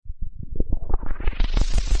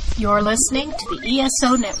You're listening to the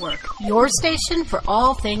ESO Network, your station for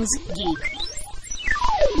all things geek.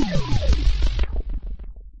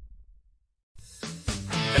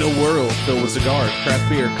 In a world filled with cigars, craft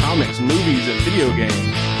beer, comics, movies, and video games,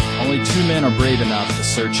 only two men are brave enough to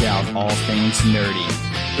search out all things nerdy.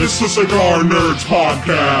 It's the Cigar Nerds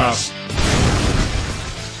Podcast!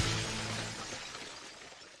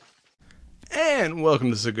 And welcome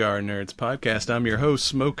to Cigar Nerds Podcast. I'm your host,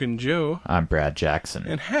 Smokin' Joe. I'm Brad Jackson.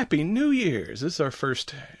 And Happy New Year's. This is our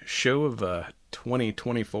first show of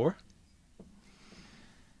 2024.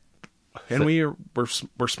 And we're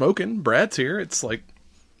smoking. Brad's here. It's like...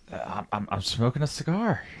 I'm smoking a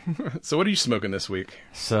cigar. So what are you smoking this week?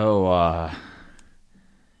 So,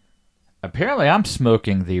 apparently I'm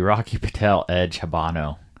smoking the Rocky Patel Edge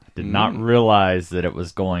Habano. Did not realize that it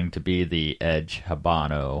was going to be the Edge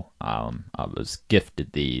Habano. I was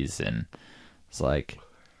gifted these, and it's like,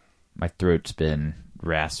 my throat's been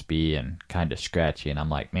raspy and kind of scratchy, and I'm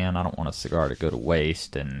like, man, I don't want a cigar to go to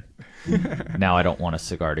waste, and now I don't want a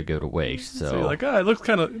cigar to go to waste. So you're like, it looks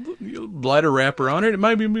kind of lighter wrapper on it. It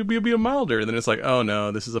might be a milder. And then it's like, oh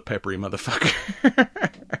no, this is a peppery motherfucker.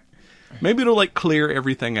 Maybe it'll like clear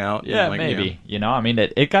everything out. Yeah, like, maybe. You know, I mean,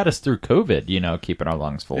 it got us through COVID. Keeping our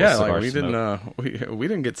lungs full of cigar smoke. We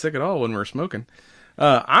didn't get sick at all when we were smoking.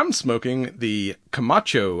 I'm smoking the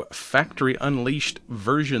Camacho Factory Unleashed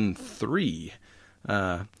version 3.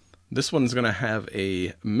 This one's gonna have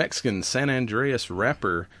a Mexican San Andreas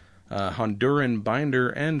wrapper, Honduran binder,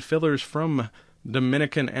 and fillers from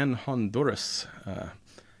Dominican and Honduras.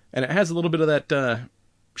 And it has a little bit of that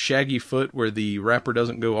shaggy foot where the wrapper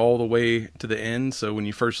doesn't go all the way to the end, so when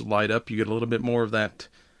you first light up, you get a little bit more of that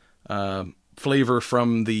flavor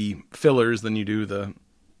from the fillers than you do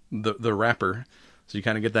the wrapper. So you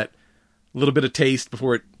kind of get that little bit of taste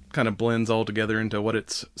before it kind of blends all together into what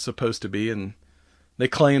it's supposed to be. And they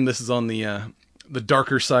claim this is on the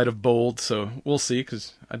darker side of bold, so we'll see,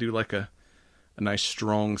 because I do like a nice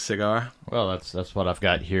strong cigar. Well, that's what I've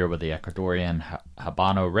got here with the Ecuadorian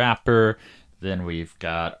Habano wrapper. Then we've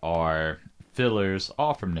got our fillers,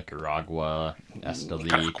 all from Nicaragua,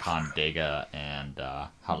 Esteli, Condega, and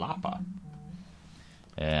Jalapa.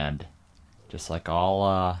 And just like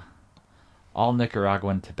all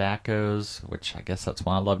Nicaraguan tobaccos, which I guess that's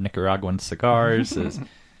why I love Nicaraguan cigars, is,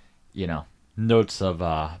 notes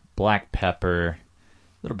of black pepper,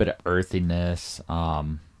 a little bit of earthiness.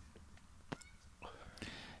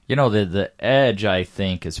 The Edge, I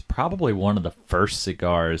think, is probably one of the first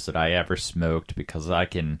cigars that I ever smoked, because I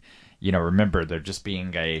can, remember there just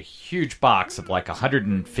being a huge box of like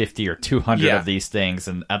 150 or 200 of these things,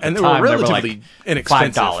 and at the time they were relatively like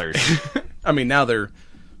inexpensive. $5. I mean, now they're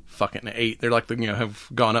fucking $8. They're like, have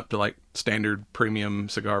gone up to like standard premium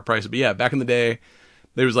cigar prices. But yeah, back in the day,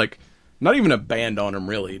 there was like not even a band on them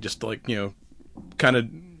really, just like, kind of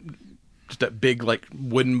just that big like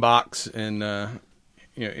wooden box, and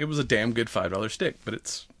it was a damn good $5 stick,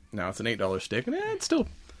 but now it's an $8 stick, and it's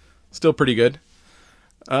still pretty good.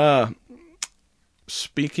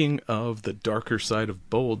 Speaking of the darker side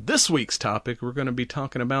of bold, this week's topic, we're going to be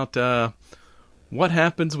talking about what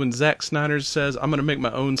happens when Zack Snyder says, I'm going to make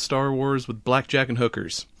my own Star Wars with blackjack and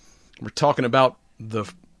hookers. We're talking about the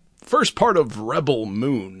first part of Rebel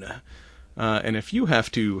Moon. And if you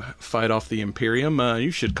have to fight off the Imperium,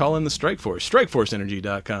 you should call in the Strike Force.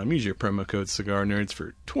 StrikeForceEnergy.com. Use your promo code CigarNerds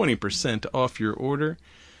for 20% off your order.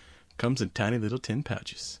 Comes in tiny little tin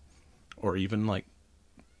pouches. Or even like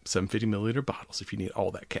 750 milliliter bottles if you need all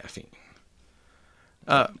that caffeine.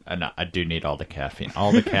 I do need all the caffeine.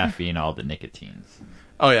 All the caffeine, all the nicotines.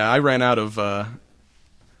 Oh yeah, I ran out of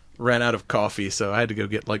coffee, so I had to go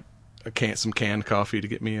get like some canned coffee to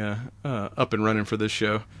get me up and running for this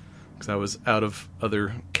show, because I was out of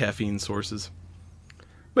other caffeine sources.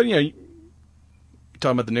 But talking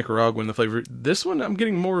about the Nicaraguan, the flavor. This one, I'm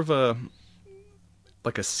getting more of a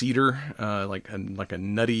cedar, like a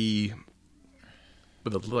nutty,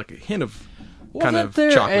 with a hint of kind of chocolatey. Wasn't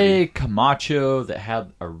there a Camacho that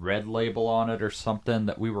had a red label on it or something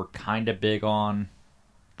that we were kind of big on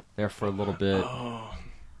there for a little bit? Oh,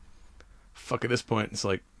 fuck! At this point, it's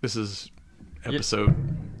like this is episode.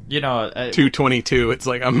 222. It's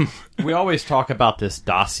like We always talk about this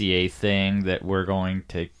dossier thing that we're going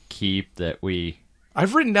to keep.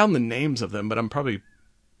 I've written down the names of them, but I'm probably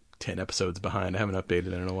 10 episodes behind. I haven't updated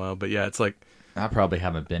it in a while. But yeah, it's like I probably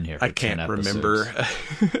haven't been here for 10 episodes. I can't remember.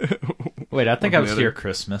 Wait, I think I was here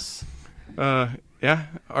Christmas. Yeah.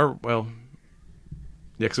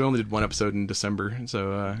 Because we only did one episode in December.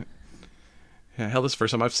 So, hell, this is the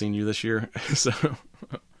first time I've seen you this year. So,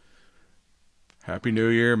 Happy New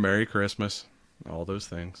Year, Merry Christmas, all those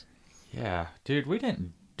things. Yeah, dude, we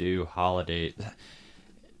didn't do holidays.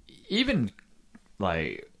 Even,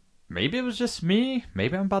 like, maybe it was just me.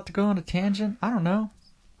 Maybe I'm about to go on a tangent. I don't know.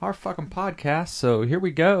 Our fucking podcast, so here we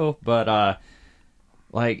go. But,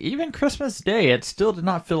 like, even Christmas Day, it still did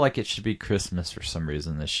not feel like it should be Christmas for some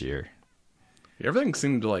reason this year. Everything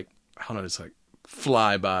seemed to, like, I don't know, just, like,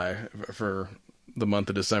 fly by for the month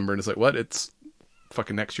of December. And it's like, what? It's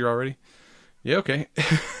fucking next year already? Yeah, okay.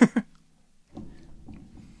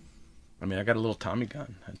 I mean, I got a little Tommy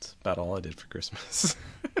gun. That's about all I did for Christmas.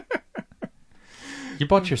 You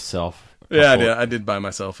bought yourself a Yeah, couple- I did buy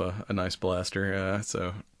myself a nice blaster.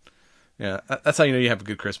 So, yeah, that's how you know you have a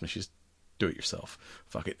good Christmas. You just do it yourself.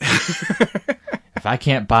 Fuck it. If I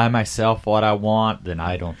can't buy myself what I want, then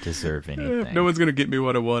I don't deserve anything. If no one's going to get me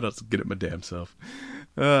what I want, I'll just get it my damn self.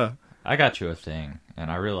 I got you a thing,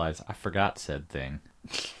 and I realized I forgot said thing.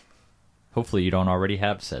 Hopefully you don't already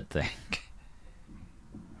have said thing.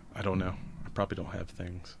 I don't know. I probably don't have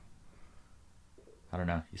things. I don't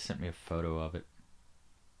know. You sent me a photo of it.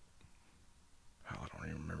 Oh, I don't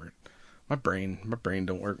even remember it. My brain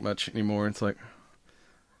don't work much anymore. It's like,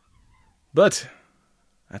 but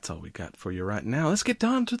that's all we got for you right now. Let's get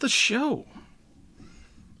down to the show.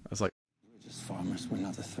 I was like, We're just farmers. We're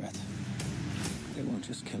not a threat. They won't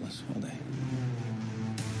just kill us, will they?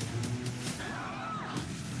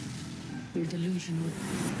 You're delusional.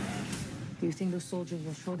 You think those soldiers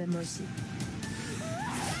will show them mercy?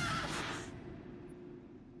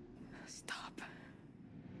 Stop.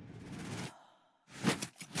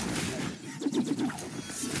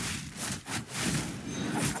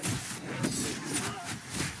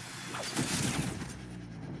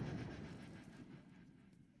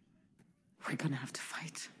 We're gonna have to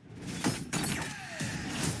fight.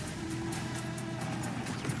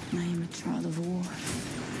 I am a child of war.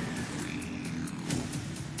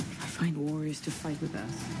 I find warriors to fight with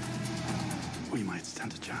us. We might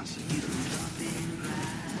stand a chance.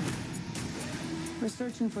 We're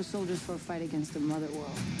searching for soldiers for a fight against the Mother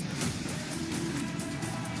World.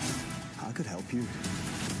 I could help you.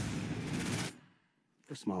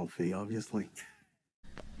 For a small fee, obviously.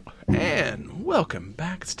 and welcome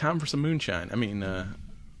back. It's time for some moonshine. I mean,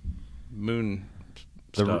 moon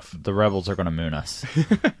stuff. The rebels are going to moon us.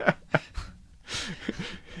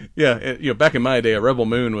 Yeah, back in my day, a rebel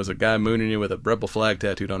moon was a guy mooning you with a rebel flag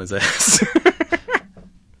tattooed on his ass.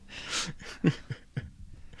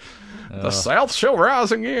 The South shall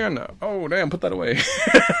rise again. Oh, damn, put that away.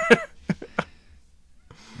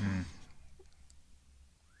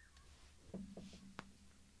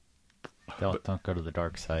 Don't go to the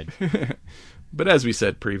dark side. But as we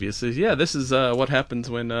said previously, yeah, this is what happens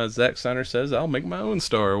when Zack Snyder says, I'll make my own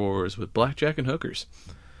Star Wars with blackjack and hookers.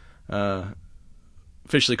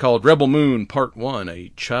 Officially called Rebel Moon Part 1, A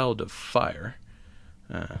Child of Fire.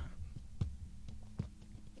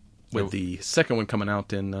 With the second one coming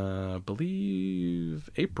out in, I believe,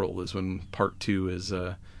 April is when Part 2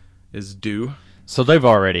 is due. So they've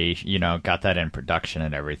already, got that in production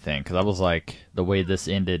and everything. Because I was like, the way this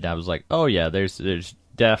ended, I was like, oh yeah, there's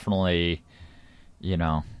definitely,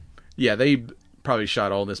 Yeah, they probably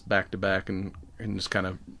shot all this back to back and just kind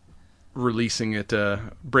of releasing it,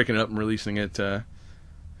 breaking it up and releasing it a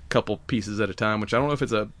couple pieces at a time. Which I don't know if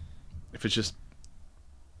it's just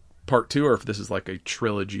Part 2 or if this is like a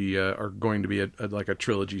trilogy or going to be like a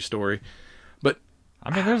trilogy story. But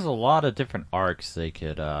I mean, there's a lot of different arcs they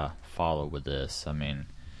could follow with this. I mean,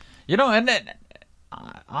 and then,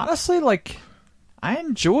 honestly, like, I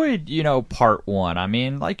enjoyed, Part 1. I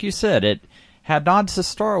mean, like you said, it had nods to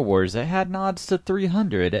Star Wars. It had nods to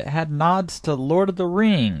 300. It had nods to Lord of the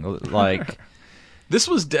Ring. Like, this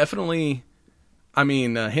was definitely, I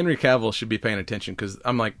mean, Henry Cavill should be paying attention because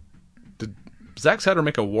I'm like, did Zack Snyder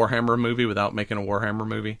make a Warhammer movie without making a Warhammer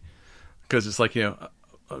movie? Because it's like,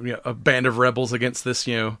 a band of rebels against this,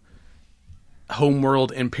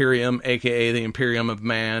 homeworld Imperium, aka the Imperium of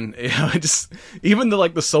Man. Even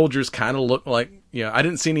the soldiers kind of look like, I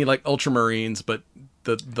didn't see any like Ultramarines, but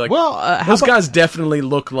those guys definitely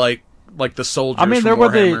look like the soldiers. I mean, from there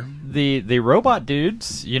Warhammer. were the robot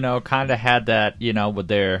dudes, kind of had that, with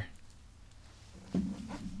their,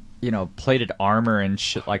 plated armor and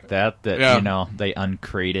shit like that, Yeah. They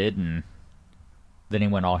uncrated, and then he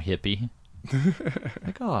went all hippie.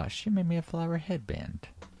 Like, oh, she made me a flower headband.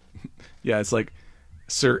 Yeah, it's like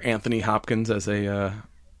Sir Anthony Hopkins as a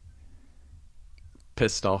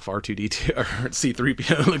pissed off R2D2 or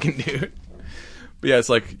C3PO looking dude. But yeah, it's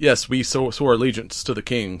like, yes, we swore allegiance to the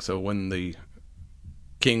king, so when the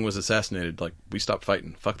king was assassinated, like, we stopped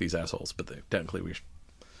fighting. Fuck these assholes. But technically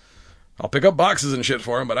I'll pick up boxes and shit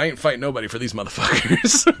for him, but I ain't fighting nobody for these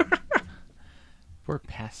motherfuckers. We're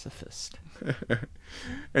pacifist.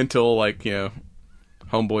 Until, like, you know,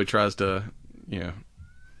 homeboy tries to, you know,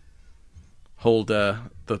 hold the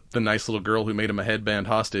nice little girl who made him a headband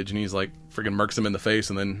hostage, and he's like, friggin' murks him in the face,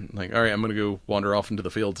 and then, like, all right, I'm gonna go wander off into the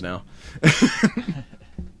fields now.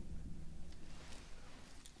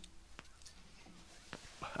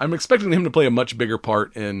 I'm expecting him to play a much bigger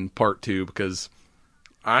part in part 2, because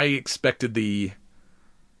I expected they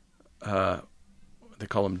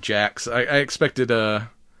call him Jax. I expected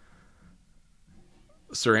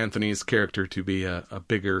Sir Anthony's character to be a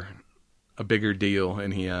bigger deal,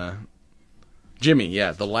 and he Jimmy,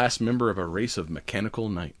 yeah, the last member of a race of mechanical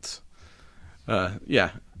knights. Yeah,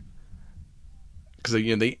 because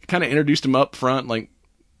you know, they kind of introduced him up front, like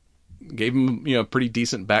gave him, you know, a pretty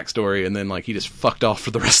decent backstory, and then like he just fucked off for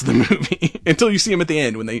the rest of the movie until you see him at the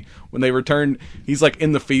end when they return. He's like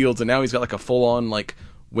in the fields, and now he's got like a full on like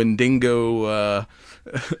Wendigo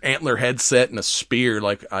antler headset and a spear.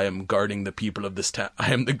 Like, I am guarding the people of this town.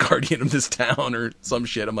 I am the guardian of this town, or some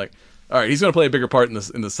shit. I'm like, all right, he's gonna play a bigger part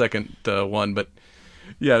in the second one, but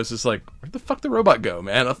yeah, it's just like, where the fuck did the robot go,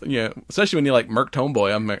 man? Yeah, especially when you like murked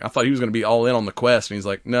homeboy. I thought he was gonna be all in on the quest, and he's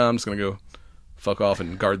like, no, I'm just gonna go fuck off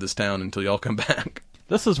and guard this town until y'all come back.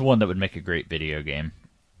 This is one that would make a great video game.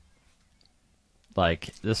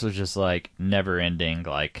 Like, this was just like never ending,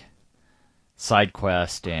 like side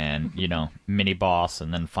quest and, you know, mini boss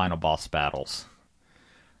and then final boss battles.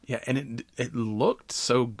 Yeah, and it looked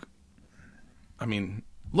so,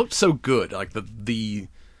 looked so good. Like the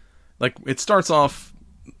like, it starts off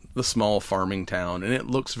the small farming town, and it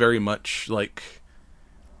looks very much like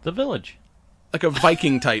The Village, like a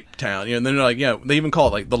Viking type town. You know, and then they're like, yeah, they even call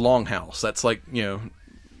it like the Longhouse. That's like, you know,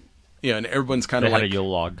 yeah, and everyone's kind of like a Yule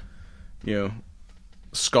log, you know,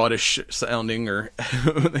 Scottish sounding, or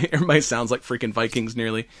everybody sounds like freaking Vikings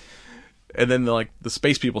nearly. And then the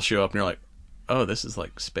space people show up, and you're like, oh, this is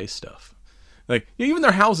like space stuff. Like, even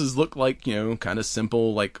their houses look like, you know, kind of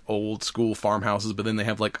simple, like old school farmhouses, but then they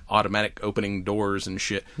have like automatic opening doors and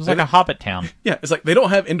shit. It's like a Hobbit town. Yeah, it's like they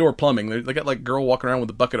don't have indoor plumbing. They got like a girl walking around with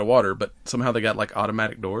a bucket of water, but somehow they got like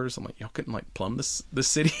automatic doors. I'm like, y'all couldn't like plumb this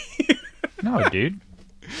city? No, dude.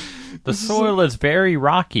 The soil is very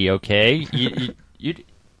rocky. Okay, you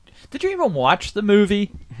did you even watch the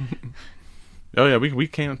movie? Oh yeah, we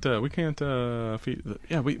can't feed.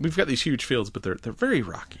 Yeah, we've got these huge fields, but they're very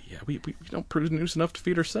rocky. Yeah, we don't produce enough to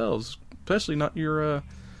feed ourselves, especially not your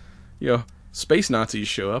you know, space Nazis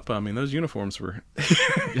show up. I mean, those uniforms were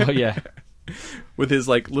Oh yeah, with his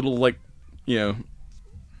like little, like, you know,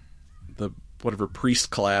 the whatever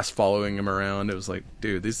priest class following him around. It was like,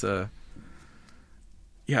 dude, these yeah,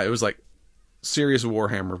 it was like serious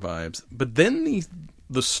Warhammer vibes. But then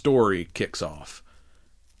the story kicks off,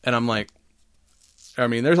 and I'm like, I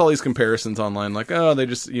mean, there's all these comparisons online, like, oh, they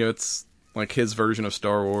just, you know, it's like his version of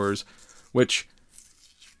Star Wars, which,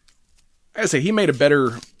 I say, he made a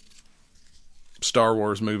better Star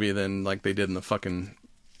Wars movie than, like, they did in the fucking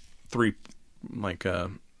 3, like,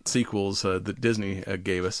 sequels that Disney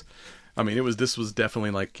gave us. I mean, this was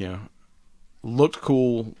definitely, like, you know, looked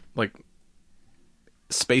cool, like,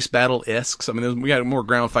 space battle-esque. I mean, we got more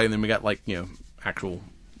ground fighting than we got, like, you know, actual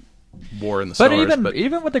war in the stars.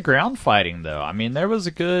 Even with the ground fighting, though, I mean, there was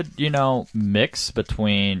a good, you know, mix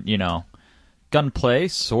between, you know, gunplay,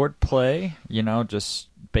 sword play, you know, just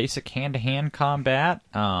basic hand-to-hand combat.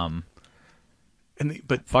 But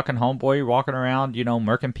fucking homeboy walking around, you know,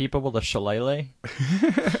 murking people with a shillelagh.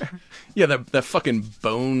 Yeah, that fucking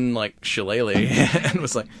bone, like, shillelagh. And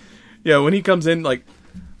was like, yeah, when he comes in, like,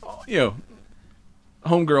 you know,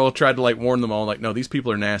 homegirl tried to like warn them all, like, no, these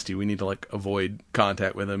people are nasty, we need to like avoid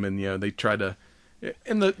contact with them. And, you know, they tried to,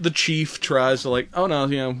 and the chief tries to like, oh no,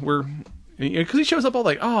 you know, we're, because he shows up all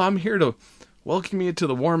like, oh, I'm here to welcome you to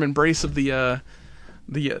the warm embrace of the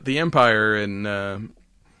empire. And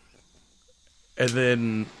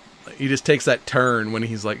then he just takes that turn when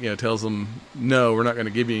he's like, you know, tells them, no, we're not going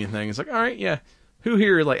to give you anything. It's like, all right, yeah, who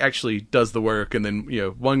here like actually does the work? And then, you know,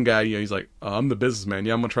 one guy, you know, he's like, oh, I'm the businessman,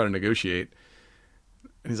 yeah, I'm gonna try to negotiate.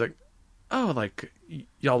 And he's like, oh, like,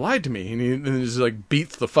 y'all lied to me. And he just, like,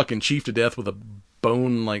 beats the fucking chief to death with a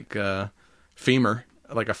bone, like, femur.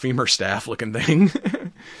 Like a femur staff looking thing.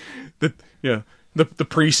 The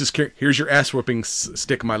priest is, here's your ass whooping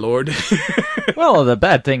stick, my lord. Well, the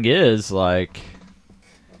bad thing is, like,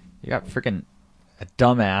 you got freaking a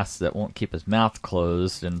dumbass that won't keep his mouth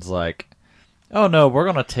closed, and it's like, oh no, we're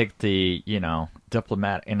going to take the, you know,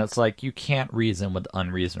 diplomat. And it's like, you can't reason with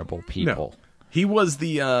unreasonable people. No. He was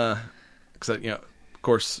the, because, you know, of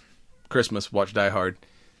course, Christmas, watch Die Hard.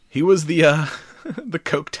 He was the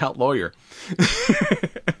coked out lawyer.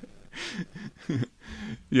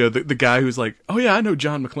 you know, the guy who's like, oh yeah, I know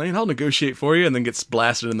John McClane, I'll negotiate for you, and then gets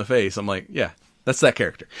blasted in the face. I'm like, yeah, that's that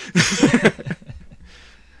character.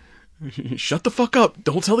 Shut the fuck up!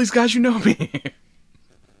 Don't tell these guys you know me.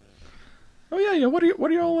 Oh yeah. What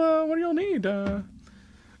do y'all need? But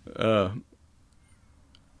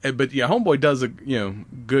yeah, Homeboy does a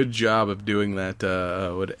good job of doing that.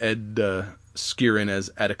 With Ed Skieran as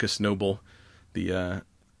Atticus Noble, the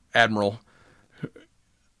admiral,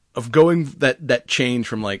 of going that change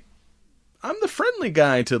from like, I'm the friendly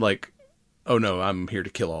guy to like, oh no, I'm here to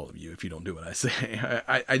kill all of you if you don't do what I say.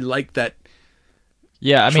 I like that.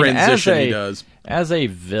 Yeah, I mean, transition he does. As a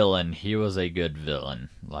villain, he was a good villain.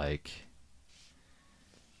 Like,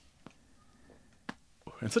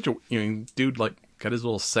 and such a dude like got his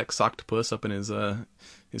little sex octopus up in his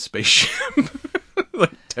spaceship, like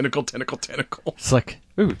tentacle. It's like,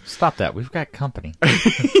 ooh, stop that! We've got company.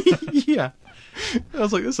 Yeah, I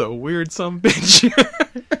was like, this is a weird bitch.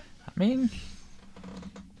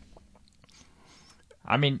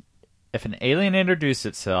 I mean, if an alien introduced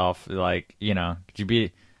itself, like, could you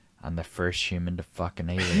be, I'm the first human to fuck an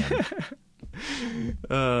alien?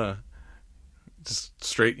 Just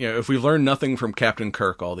straight, if we learned nothing from Captain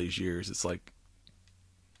Kirk all these years, it's like,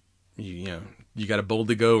 you got to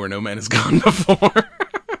boldly go where no man has gone before.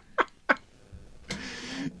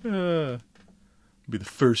 Be the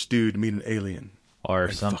first dude to meet an alien.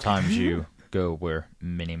 Or sometimes you go where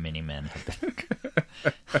many, many men have been.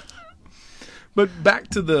 But back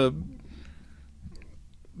to the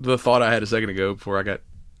thought I had a second ago before I got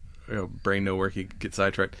brain no work, he get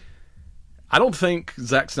sidetracked. I don't think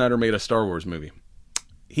Zack Snyder made a Star Wars movie.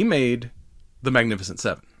 He made The Magnificent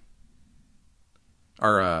Seven.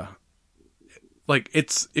 Or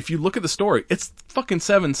it's, if you look at the story, it's fucking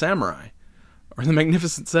Seven Samurai, or The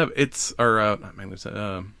Magnificent Seven. It's not Magnificent,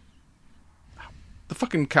 the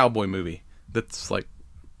fucking cowboy movie that's like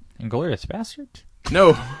Inglourious Basterds?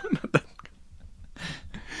 No, not that.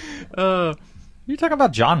 You talking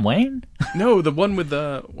about John Wayne? No, the one with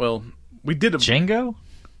we did a Django?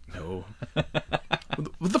 No,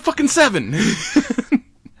 with the fucking seven.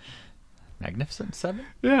 Magnificent Seven?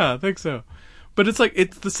 Yeah, I think so. But it's like,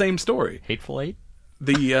 it's the same story. Hateful Eight?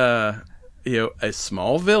 The a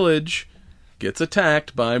small village gets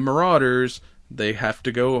attacked by marauders. They have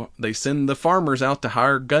to go. They send the farmers out to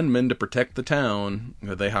hire gunmen to protect the town.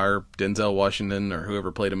 They hire Denzel Washington or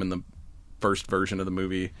whoever played him in the first version of the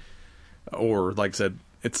movie. Or, like I said,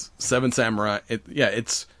 it's Seven Samurai.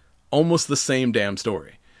 It's almost the same damn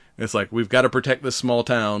story. It's like, we've got to protect this small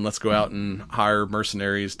town. Let's go out and hire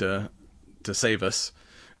mercenaries to save us.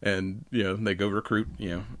 And, they go recruit,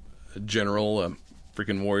 a general, a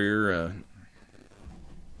freaking warrior, a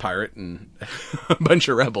pirate, and a bunch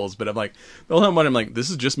of rebels. But I'm like, the whole time I'm like,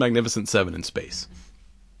 this is just Magnificent Seven in space.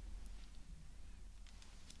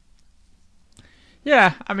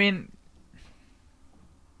 Yeah, I mean,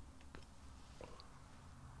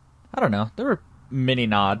 I don't know. There were many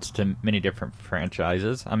nods to many different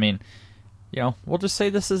franchises. I mean, we'll just say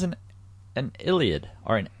this is an Iliad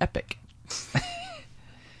or an epic.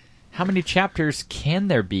 How many chapters can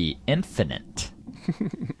there be? Infinite.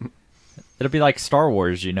 It'll be like Star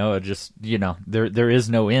Wars, there is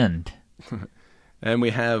no end. And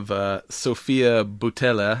we have Sofia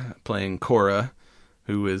Boutella playing Cora,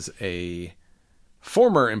 who is a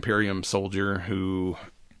former Imperium soldier who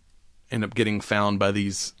ended up getting found by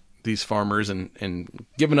these farmers and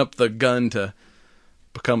giving up the gun to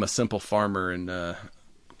become a simple farmer and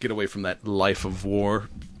get away from that life of war.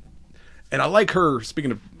 And I like her,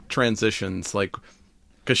 speaking of transitions, like,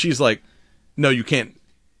 because she's like, no, you can't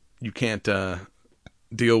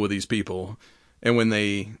deal with these people. And when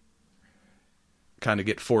they kind of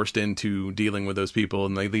get forced into dealing with those people,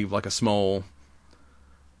 and they leave like a small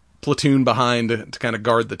platoon behind to kind of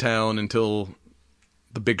guard the town until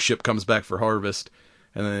the big ship comes back for harvest,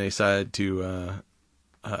 and then they decide to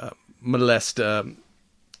molest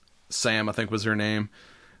Sam, I think was her name.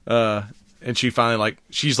 And she finally,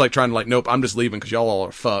 she's trying to nope, I'm just leaving because y'all all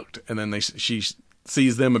are fucked. And then she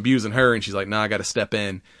sees them abusing her, and she's like, nah, I got to step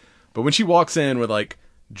in. But when she walks in with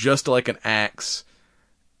just an axe,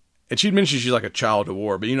 and she'd mentioned she's like a child of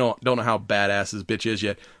war, but don't know how badass this bitch is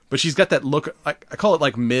yet. But she's got that look, I call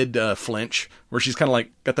it mid flinch, where she's kind of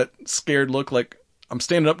got that scared look, like, I'm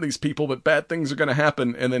standing up to these people, but bad things are going to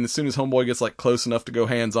happen. And then as soon as Homeboy gets close enough to go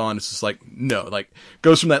hands on, it's just no,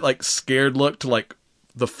 goes from that scared look to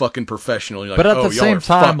the fucking professional. You're but at the same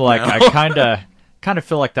time, I kind of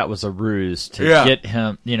feel like that was a ruse to get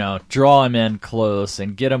him, draw him in close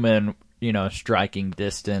and get him in, striking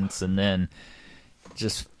distance, and then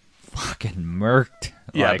just fucking murked.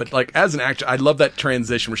 Yeah, but as an actor, I love that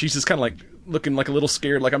transition where she's just kind of looking like a little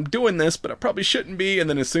scared, like I'm doing this, but I probably shouldn't be. And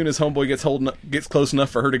then as soon as homeboy gets close enough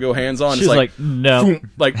for her to go hands on, she's it's like no,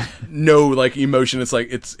 boom, like no, like emotion. It's like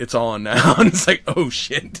it's on now, and it's like, oh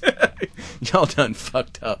shit, y'all done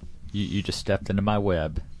fucked up. You just stepped into my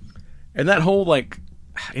web. And that whole like,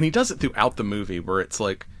 and he does it throughout the movie where it's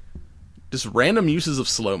like just random uses of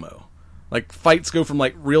slow mo. Like fights go from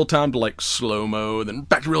like real time to like slow mo, then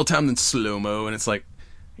back to real time, then slow mo, and it's like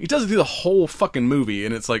he does it through the whole fucking movie,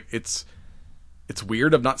 and it's like it's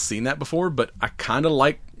weird. I've not seen that before, but I kind of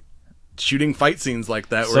like shooting fight scenes like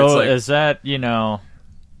that. Where So it's like, is that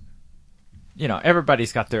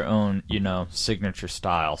everybody's got their own signature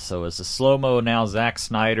style. So is the slow mo now Zack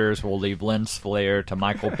Snyder's? We'll leave lens flare to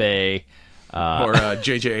Michael Bay or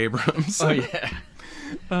J.J. Abrams. Oh yeah.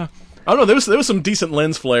 I don't know. There was some decent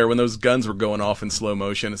lens flare when those guns were going off in slow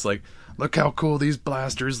motion. It's like, look how cool these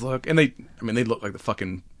blasters look, and they look like the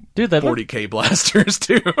fucking 40K blasters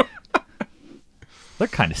too. They're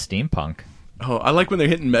kind of steampunk. Oh, I like when they're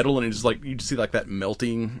hitting metal and it's just like you just see like that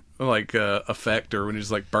melting like effect, or when it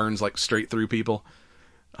just like burns like straight through people.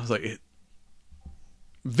 I was like,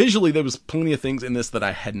 visually there was plenty of things in this that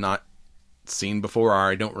I had not seen before, or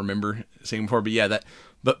I don't remember seeing before. But yeah, that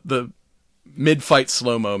the mid-fight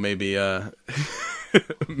slow-mo maybe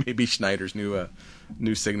maybe Schneider's new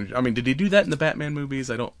signature. I mean, did he do that in the Batman movies?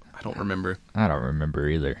 I don't remember. I don't remember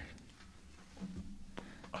either.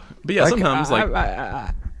 But yeah, sometimes I've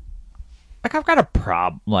got a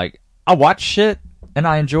problem. Like, I watch shit and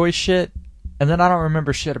I enjoy shit, and then I don't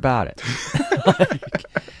remember shit about it.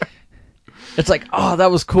 It's like, oh,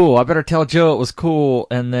 that was cool. I better tell Joe it was cool,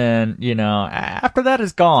 and then after that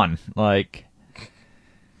is gone. Like,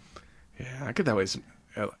 yeah, I get that way.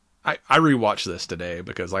 I rewatched this today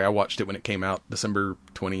because like I watched it when it came out December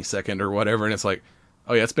 22nd or whatever, and it's like,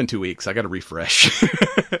 oh yeah, it's been 2 weeks. I got to refresh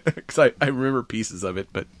because I remember pieces of it,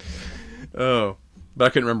 but I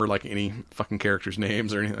couldn't remember like any fucking characters'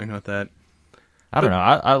 names or anything like that. I don't know.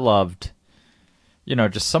 I loved,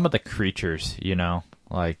 just some of the creatures.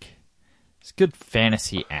 Like it's good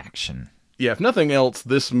fantasy action. Yeah, if nothing else,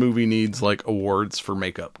 this movie needs like awards for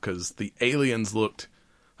makeup because the aliens looked.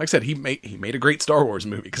 Like I said, he made a great Star Wars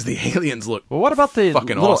movie because the aliens look. Well, what about the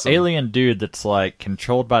fucking little awesome. Alien dude that's like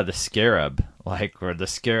controlled by the scarab? Like where the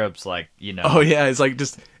scarab's like, Oh yeah, it's like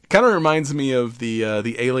just kind of reminds me of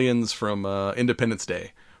the aliens from Independence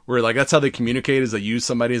Day, where like that's how they communicate is they use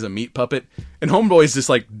somebody as a meat puppet, and Homeboy's just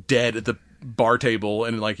like dead at the bar table,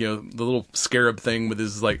 and like the little scarab thing with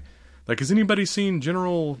his like has anybody seen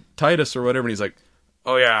General Titus or whatever? And he's like,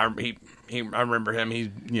 oh yeah, I remember him. He's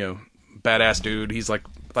badass dude. He's like.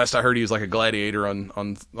 Last I heard, he was like a gladiator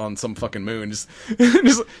on some fucking moon, just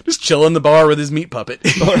chilling in the bar with his meat puppet.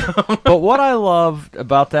 But what I loved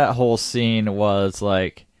about that whole scene was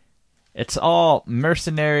like, it's all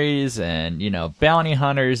mercenaries and bounty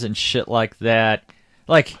hunters and shit like that.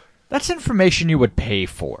 Like that's information you would pay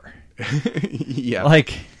for. Yeah.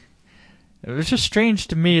 Like it was just strange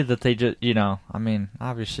to me that they just I mean,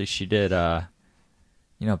 obviously she did.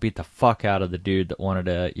 Beat the fuck out of the dude that wanted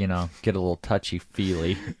to, get a little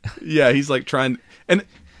touchy-feely. Yeah, he's like trying... And,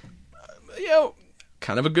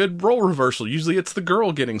 kind of a good role reversal. Usually it's the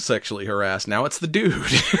girl getting sexually harassed. Now it's the dude.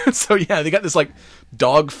 So, yeah, they got this, like,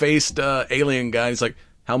 dog-faced alien guy. He's like,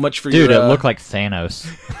 how much for dude, your... Dude, it looked like Thanos.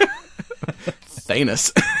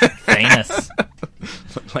 Thanos. Thanos.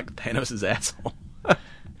 Like Thanos' asshole.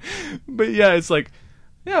 But, yeah, it's like,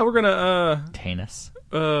 yeah, we're gonna... Thanos.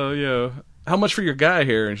 How much for your guy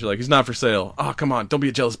here? And she's like, he's not for sale. Oh, come on, don't be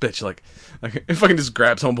a jealous bitch. Like if fucking just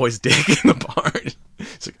grabs Homeboy's dick in the bar.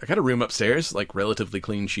 He's like, I got a room upstairs, like relatively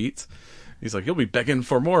clean sheets. He's like, you'll be begging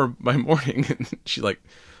for more by morning. And she like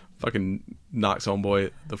fucking knocks Homeboy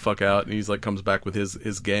the fuck out, and he's like comes back with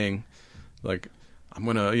his gang. Like, I'm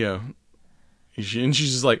gonna, and she's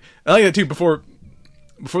just like, I like that too. Before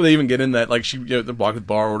they even get in that, like she, the walk with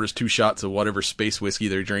bar orders 2 shots of whatever space whiskey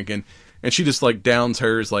they're drinking, and she just like downs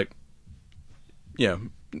hers like.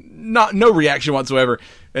 No reaction whatsoever,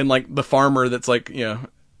 and like the farmer that's like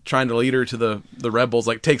trying to lead her to the rebels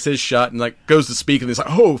like takes his shot and like goes to speak, and he's like,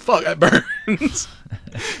 oh fuck, that burns.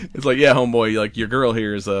 It's like, yeah, homeboy, like your girl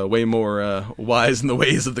here is way more wise in the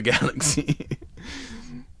ways of the galaxy.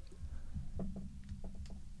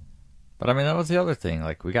 But I mean, that was the other thing.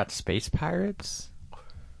 Like, we got space pirates.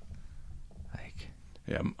 Like,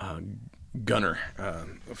 yeah, Gunner.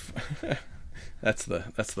 That's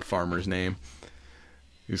the farmer's name.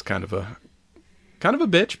 He was kind of a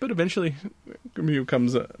bitch, but eventually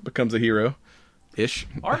becomes a hero, ish.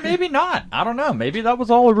 Or maybe not. I don't know. Maybe that was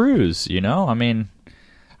all a ruse. I mean,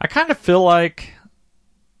 I kind of feel like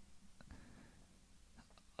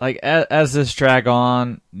like as this drag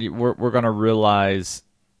on, we're gonna realize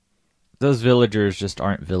those villagers just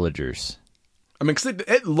aren't villagers. I mean, 'cause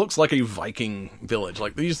it looks like a Viking village.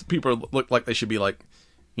 Like, these people look like they should be, like,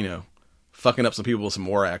 you know, fucking up some people with some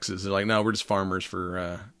war axes. They're like, no, we're just farmers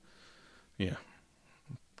for,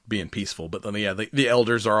 being peaceful. But then, yeah, the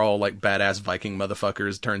elders are all, like, badass Viking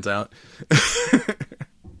motherfuckers, turns out.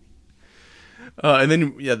 And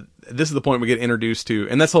then, yeah, this is the point we get introduced to,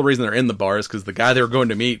 and that's the whole reason they're in the bar, is because the guy they were going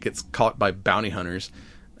to meet gets caught by bounty hunters.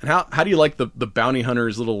 And how do you like the bounty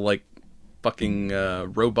hunters' little, like, fucking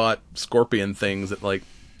robot scorpion things that, like,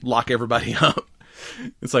 lock everybody up?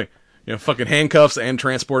 It's like, you know, fucking handcuffs and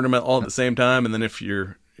transporting them all at the same time. And then if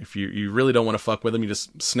you really don't want to fuck with them, you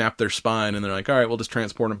just snap their spine, and they're like, all right, we'll just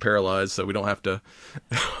transport them paralyzed so we don't have to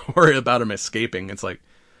worry about them escaping. It's like,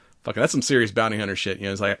 fucking, that's some serious bounty hunter shit. You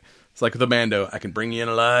know, it's like the Mando. I can bring you in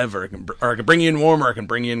alive, or I can bring you in warm, or I can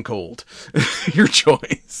bring you in cold. Your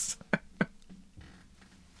choice.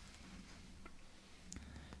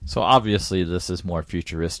 So obviously this is more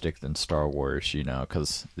futuristic than Star Wars, you know,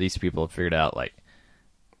 because these people have figured out, like,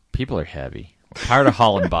 people are heavy. We're tired of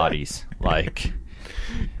hauling bodies. Like,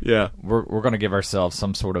 Yeah, we're going to give ourselves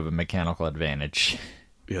some sort of a mechanical advantage.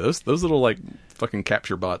 yeah. Those little, like, fucking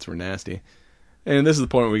capture bots were nasty. And this is the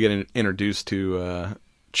point where we get introduced to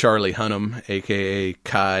Charlie Hunnam, a.k.a.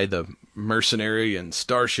 Kai, the mercenary and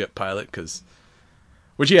starship pilot,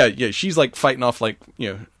 she's, like, fighting off, like,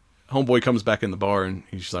 you know, homeboy comes back in the bar, and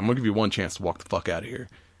he's like, I'm going to give you one chance to walk the fuck out of here.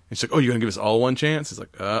 And she's like, oh, you're going to give us all one chance? He's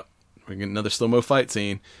like, we get another slow-mo fight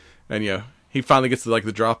scene. And, you know, he finally gets to, like,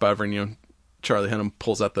 the drop over, and, you know, Charlie Hunnam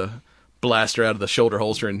pulls out the blaster out of the shoulder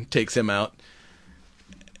holster and takes him out.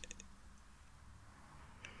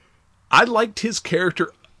 I liked his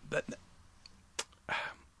character.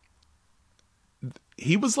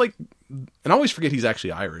 He was like, and I always forget he's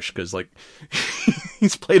actually Irish, because, like,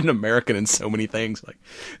 he's played an American in so many things. Like,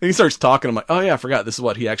 and he starts talking, I'm like, oh yeah, I forgot this is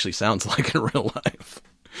what he actually sounds like in real life.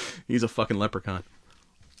 He's a fucking leprechaun.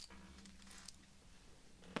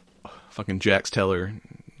 Fucking Jax Teller,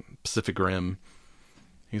 Pacific Rim.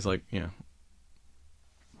 He's like, you know,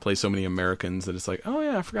 plays so many Americans that it's like, oh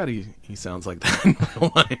yeah, I forgot he sounds like that in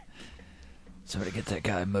real life. So to get that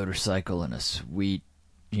guy a motorcycle and a sweet,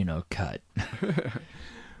 you know, cut.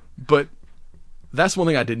 But that's one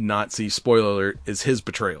thing I did not see, spoiler alert, is his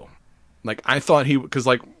betrayal. Like, I thought because,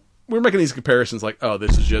 like, we were making these comparisons, like, oh,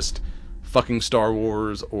 this is just fucking Star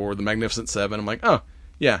Wars or the Magnificent Seven. I'm like, oh,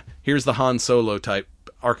 yeah, here's the Han Solo type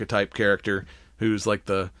archetype character who's like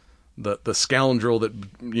the scoundrel that,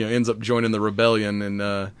 you know, ends up joining the rebellion, and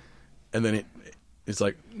then it's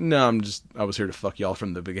like, no, I was here to fuck y'all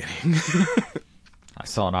from the beginning. I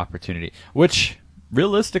saw an opportunity, which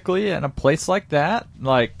realistically, in a place like that,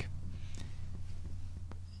 like,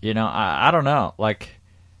 you know, I don't know, like,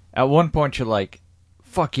 at one point you're like,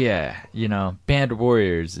 fuck yeah, you know, band of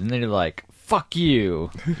warriors, and then you're like, fuck you,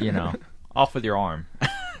 you know, off with your arm.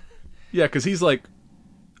 Yeah, because he's like,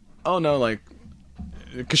 oh no, like,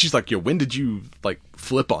 because she's like, yo, when did you, like,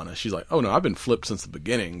 flip on us? She's like, oh no, I've been flipped since the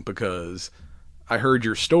beginning, because I heard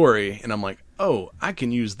your story, and I'm like, oh, I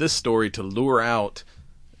can use this story to lure out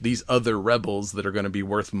these other rebels that are going to be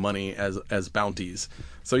worth money as bounties.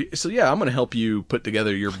 So yeah, I'm going to help you put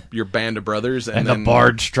together your band of brothers, and then the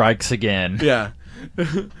bard strikes again. Yeah,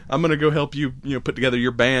 I'm going to go help you, you know, put together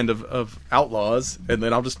your band of outlaws, and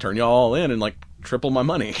then I'll just turn you all in and, like, triple my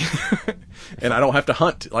money. And I don't have to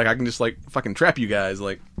hunt. Like, I can just, like, fucking trap you guys.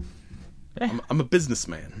 Like, I'm a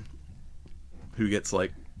businessman who gets,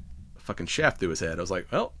 like, a fucking shaft through his head. I was like,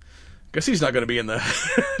 well, guess he's not going to be in the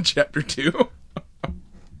chapter 2.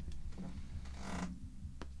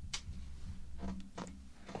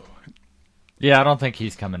 Yeah, I don't think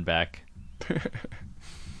he's coming back.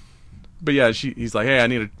 But yeah, he's like,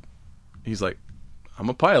 hey, he's like, I'm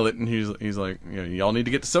a pilot, and he's like, you know, y'all need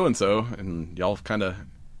to get to so-and-so, and you're kind of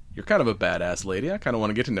a badass lady. I kind of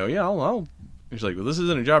want to get to know you. I'll. He's like, well, this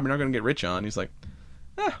isn't a job you're not going to get rich on. He's like,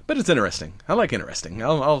 but it's interesting. I like interesting.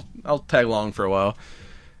 I'll tag along for a while.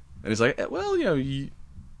 And he's like, well, you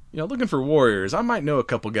know, looking for warriors. I might know a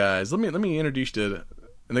couple guys. Let me introduce you to.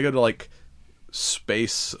 And they go to, like,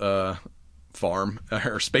 space farm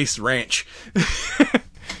or space ranch,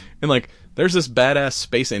 and, like, there's this badass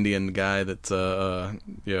space Indian guy that's you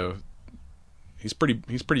know, he's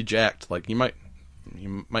pretty jacked. Like, you might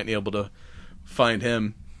be able to find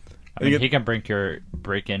him. I mean, he can break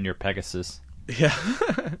in your Pegasus. Yeah.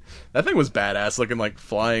 That thing was badass looking, like,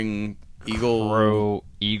 flying eagle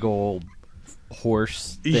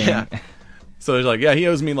horse thing. Yeah. So he's like, yeah, he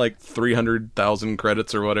owes me like 300,000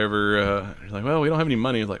 credits or whatever. He's like, well, we don't have any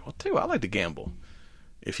money. He's like, well, too, I like to gamble.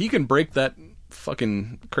 If he can break that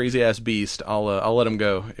fucking crazy ass beast. I'll let him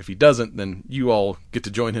go. If he doesn't, then you all get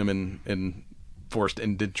to join him in forced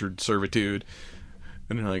indentured servitude.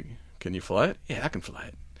 And they're like, can you fly it? Yeah, I can fly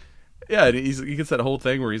it. Yeah, and he gets that whole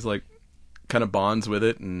thing where he's like, kind of bonds with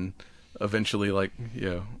it, and eventually, like, you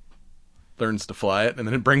know, learns to fly it, and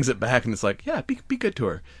then it brings it back, and it's like, yeah, be good to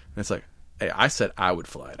her. And it's like, hey, I said I would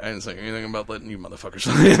fly it. I didn't say anything about letting you motherfuckers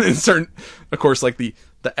fly it. And certain, of course, like the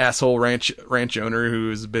asshole ranch owner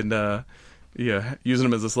who's been using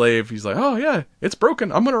him as a slave. He's like, oh yeah, it's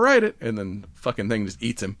broken. I'm gonna ride it, and then fucking thing just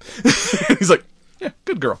eats him. He's like, yeah,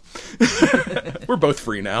 good girl. We're both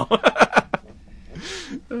free now.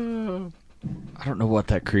 I don't know what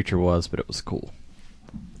that creature was, but it was cool.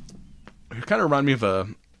 It kind of reminded me of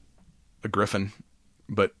a griffin,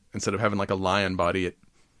 but instead of having like a lion body, it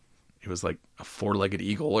was like a 4-legged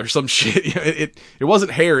eagle or some shit. You know, it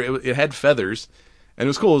wasn't hair. It had feathers, and it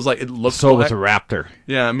was cool. It was like, it looked so black. It was a raptor.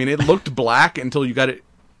 Yeah, I mean, it looked black until you got it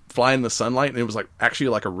fly in the sunlight, and it was like actually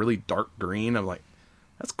like a really dark green. I'm like,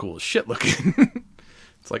 that's cool as shit looking.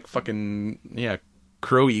 It's like fucking, yeah,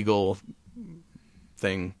 crow eagle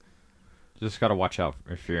thing. Just gotta watch out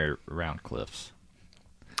if you're around cliffs.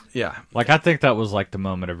 Yeah. Like, I think that was like the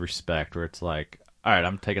moment of respect where it's like, alright,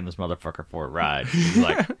 I'm taking this motherfucker for a ride. He's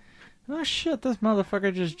like, oh shit, this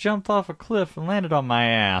motherfucker just jumped off a cliff and landed on my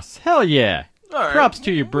ass. Hell yeah. Right. Props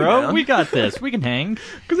to you, bro. We got this. We can hang.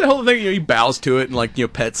 Because the whole thing, you know, he bows to it and, like, you know,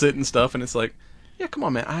 pets it and stuff, and it's like, yeah, come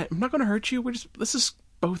on, man, I'm not gonna hurt you. Let's just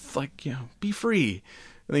both, like, you know, be free.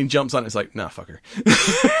 And then he jumps on it. It's like, nah, fucker.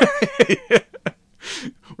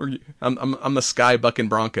 I'm the Sky Bucking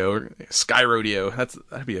Bronco, or Sky Rodeo.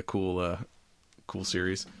 That'd be a cool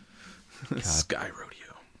series. Sky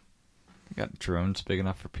Rodeo. You got drones big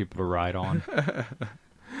enough for people to ride on.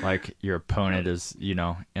 Like, your opponent is, you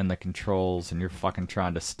know, in the controls, and you're fucking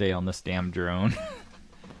trying to stay on this damn drone.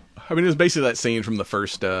 I mean, it was basically that scene from the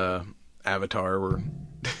first Avatar where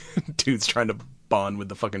dude's trying to bond with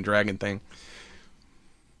the fucking dragon thing.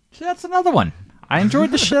 See, that's another one. I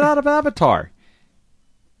enjoyed the shit out of Avatar.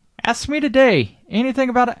 Ask me today anything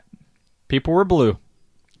about it. People were blue.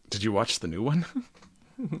 Did you watch the new one?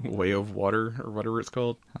 Way of Water, or whatever it's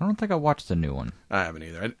called? I don't think I watched the new one. I haven't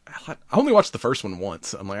either. I only watched the first one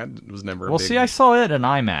once. I'm like, I was never a big... see, I saw it in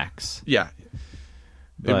IMAX. Yeah.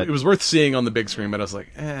 It was worth seeing on the big screen, but I was like,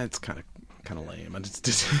 it's kind of lame.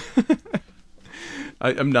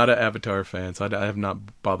 I'm not an Avatar fan, so I have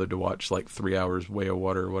not bothered to watch like 3 hours Way of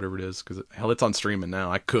Water or whatever it is, because hell, it's on streaming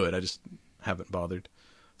now. I just haven't bothered.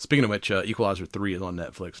 Speaking of which, Equalizer 3 is on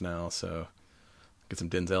Netflix now, so get some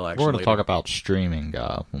Denzel action. We're going to talk about streaming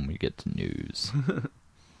when we get to news. I'm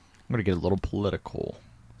going to get a little political.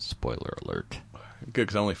 Spoiler alert. Good,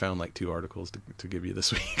 because I only found like 2 articles to give you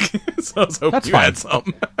this week. So I was hoping That's you fine. had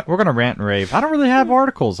some. We're going to rant and rave. I don't really have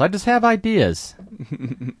articles. I just have ideas.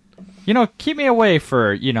 You know, keep me away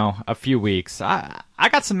for, you know, a few weeks. I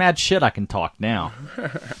got some mad shit I can talk now.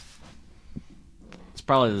 It's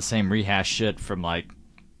probably the same rehash shit from like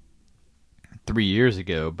 3 years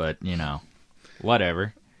ago, but, you know,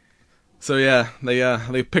 whatever. So yeah,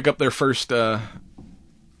 they pick up their first guy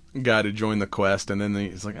to join the quest, and then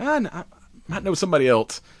he's like, I might know somebody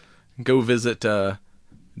else. Go visit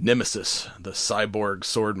Nemesis, the cyborg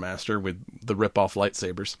swordmaster with the rip-off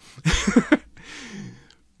lightsabers.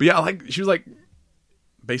 But yeah, like, she was like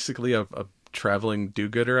basically a traveling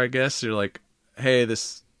do-gooder, I guess. You're like, hey,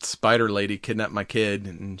 this spider lady kidnapped my kid,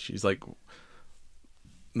 and she's like,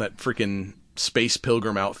 that freaking space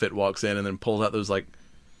pilgrim outfit walks in and then pulls out those, like,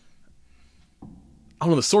 I don't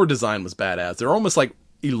know, the sword design was badass. They're almost like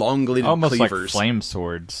elongated almost cleavers. like flame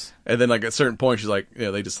swords. And then, like, at a certain point, she's like, you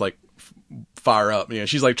know, they just, like, fire up. You know,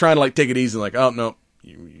 she's, like, trying to, like, take it easy, and like, oh, no,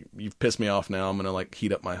 you've pissed me off now. I'm gonna, like,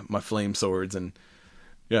 heat up my flame swords. And,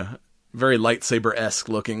 yeah, very lightsaber-esque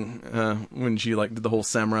looking when she, like, did the whole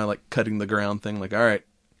samurai, like, cutting the ground thing. Like, all right,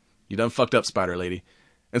 you done fucked up, Spider Lady.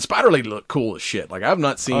 And Spider Lady looked cool as shit. Like, I've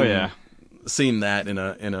not seen that in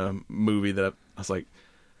a movie that I was like,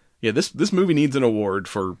 yeah, this movie needs an award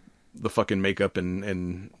for the fucking makeup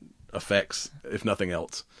and effects, if nothing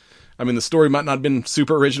else. I mean, the story might not have been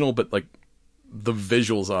super original, but, like, the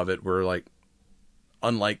visuals of it were, like,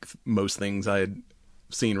 unlike most things I had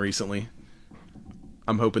seen recently.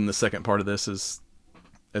 I'm hoping the second part of this is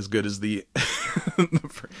as good as the...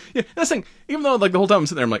 yeah, that's the thing. Even though, like, the whole time I'm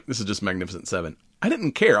sitting there, I'm like, this is just Magnificent Seven. I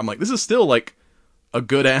didn't care. I'm like, this is still, like, a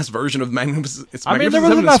good-ass version of Magnificent... It's I mean, there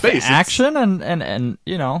was enough action and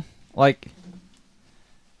you know, like...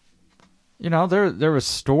 You know, there was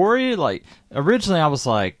story. Like, originally I was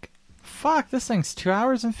like, fuck, this thing's 2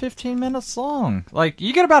 hours and 15 minutes long. Like,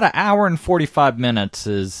 you get about an hour and 45 minutes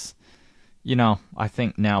is, I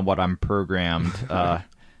think now what I'm programmed.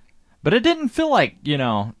 But it didn't feel like,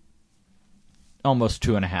 almost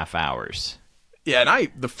 2.5 hours. Yeah,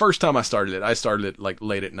 and the first time I started it like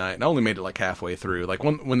late at night, and I only made it like halfway through. Like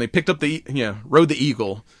when they picked up rode the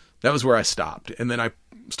Eagle, that was where I stopped, and then I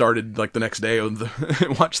started like the next day and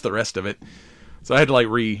watched the rest of it. So I had to like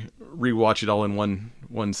rewatch it all in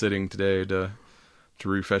one sitting today to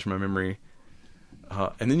refresh my memory.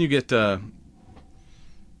 And then you get go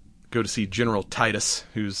to see General Titus,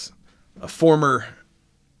 who's a former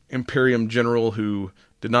Imperium general who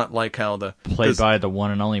did not like how played by the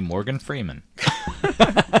one and only Morgan Freeman.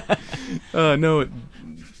 No,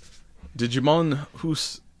 Digimon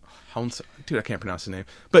Hounds. Dude, I can't pronounce his name.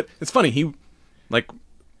 But it's funny, he like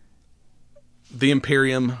the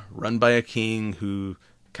Imperium run by a king who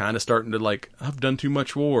kind of starting to like, I've done too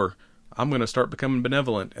much war. I'm going to start becoming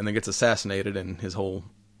benevolent, and then gets assassinated, and his whole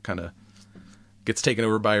kind of gets taken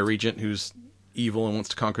over by a regent who's evil and wants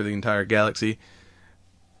to conquer the entire galaxy.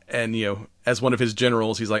 And as one of his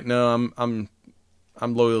generals, he's like, "No, I'm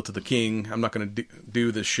loyal to the king. I'm not going to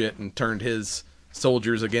do this shit," and turned his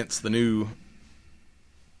soldiers against the new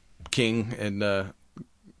king and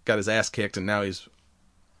got his ass kicked. And now he's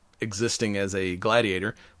existing as a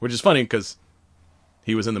gladiator, which is funny because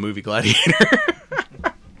he was in the movie Gladiator.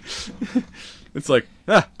 It's like,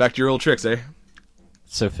 back to your old tricks, eh?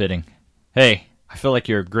 So fitting. Hey, I feel like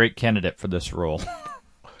you're a great candidate for this role.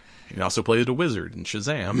 He also played a wizard in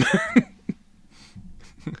Shazam.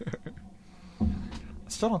 I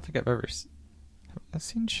still don't think I've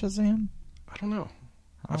seen Shazam. I don't know.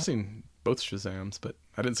 I've seen both Shazams, but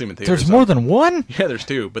I didn't see them in theaters. There's more than one? Yeah, there's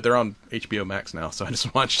 2, but they're on HBO Max now, so I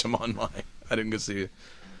just watched them online. I didn't go see it.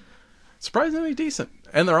 Surprisingly decent.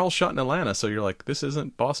 And they're all shot in Atlanta, so you're like, this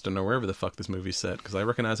isn't Boston or wherever the fuck this movie's set, because I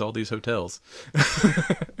recognize all these hotels.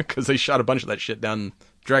 Because they shot a bunch of that shit down in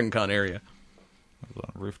Dragon Con area. I was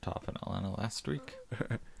on a rooftop in Atlanta last week.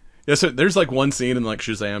 Yeah, so there's like one scene in like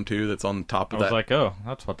Shazam 2 that's on top of that. I was like, oh,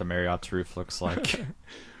 that's what the Marriott's roof looks like.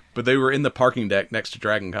 But they were in the parking deck next to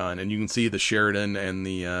Dragon Con, and you can see the Sheraton and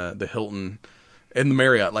the Hilton and the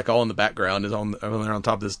Marriott, like all in the background, is they're on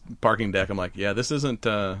top of this parking deck. I'm like, yeah, this isn't.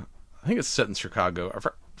 I think it's set in Chicago. I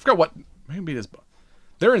forgot what. Maybe it is.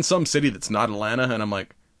 They're in some city that's not Atlanta, and I'm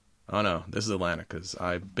like, oh no, this is Atlanta because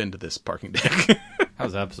I've been to this parking deck. I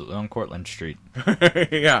was absolutely on Cortlandt Street.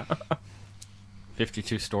 Yeah.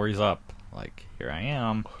 52 stories up. Like, here I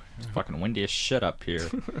am. It's fucking windy as shit up here.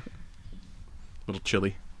 A little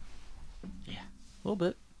chilly. Yeah. A little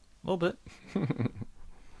bit.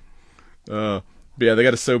 But yeah, they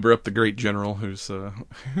got to sober up the great general who's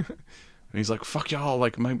and he's like, fuck y'all,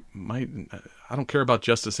 like my I don't care about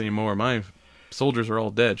justice anymore. My soldiers are all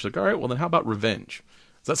dead. She's like, all right, well then how about revenge?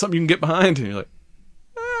 Is that something you can get behind? And you're like,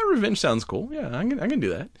 revenge sounds cool. Yeah, I can do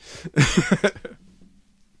that.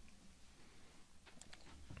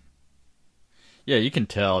 Yeah, you can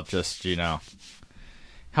tell just,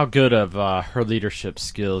 how good of her leadership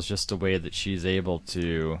skills, just the way that she's able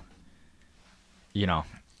to,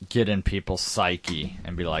 get in people's psyche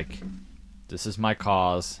and be like, this is my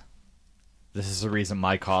cause. This is the reason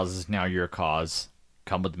my cause is now your cause.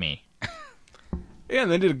 Come with me. Yeah,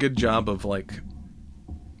 and they did a good job of, like,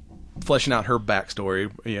 fleshing out her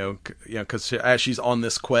backstory, because as she's on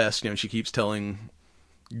this quest, she keeps telling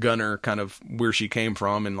Gunner kind of where she came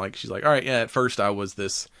from, and like she's like, all right, yeah, at first I was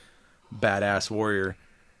this badass warrior,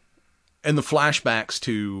 and the flashbacks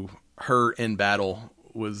to her in battle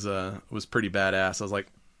was pretty badass. I was like,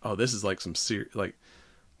 oh, this is like some serious, like,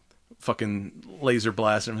 fucking laser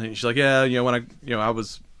blast and everything. She's like, yeah, when I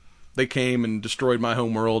was, they came and destroyed my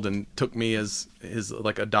home world and took me as his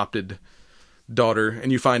like adopted daughter,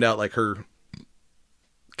 and you find out like her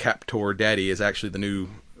captor daddy is actually the new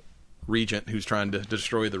regent who's trying to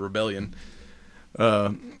destroy the rebellion.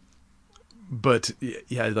 But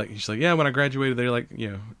yeah, like she's like, yeah, when I graduated, they like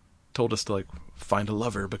told us to like find a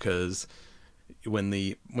lover because when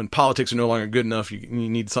politics are no longer good enough, you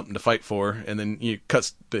need something to fight for. And then you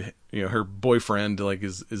cuts to her boyfriend like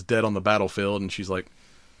is dead on the battlefield, and she's like,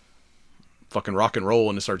 fucking rock and roll,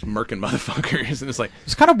 and it starts murking motherfuckers, and it's like,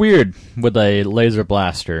 it's kind of weird with a laser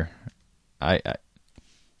blaster.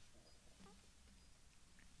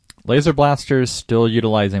 Laser blasters still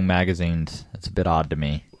utilizing magazines. It's a bit odd to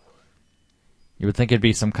me. You would think it'd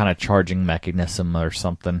be some kind of charging mechanism or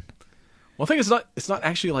something. Well, I think it's not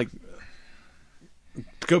actually like,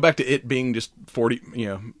 to go back to it being just 40,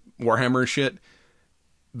 Warhammer shit.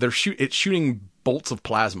 It's shooting bolts of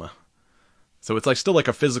plasma. So it's like still like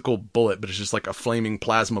a physical bullet, but it's just like a flaming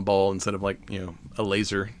plasma ball instead of like, a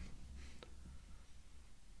laser.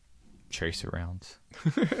 Tracer rounds.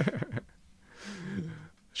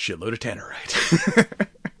 Shitload of tannerite.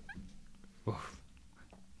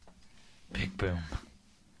 Big boom.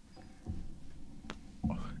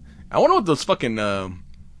 I wonder what those fucking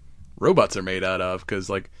robots are made out of, because,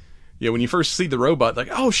 like, yeah, when you first see the robot, like,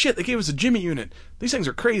 oh shit, they gave us a Jimmy unit. These things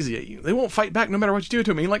are crazy. They won't fight back no matter what you do to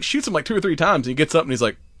them. And he, like, shoots him like 2 or 3 times, and he gets up and he's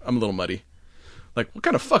like, I'm a little muddy. Like, what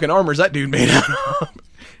kind of fucking armor is that dude made out of?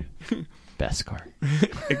 Beskar.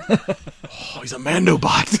 Oh, he's a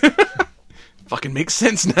Mandobot. Fucking makes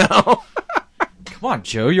sense now. Come on,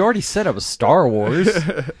 Joe. You already said it was Star Wars.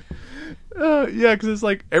 Yeah, because it's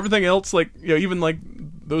like everything else, like, you know, even like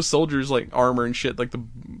those soldiers, like armor and shit, like the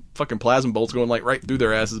fucking plasma bolts going like right through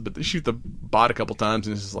their asses, but they shoot the bot a couple times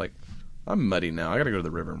and it's just like, I'm muddy now. I gotta go to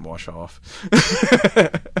the river and wash off.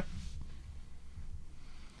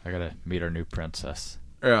 I gotta meet our new princess.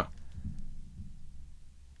 Yeah.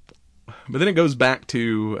 But then it goes back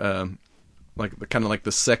to like the kind of like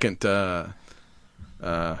the second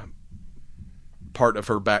part of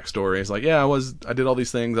her backstory. It's like, yeah, I did all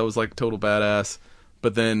these things. I was like total badass,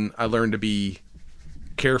 but then I learned to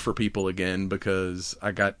care for people again because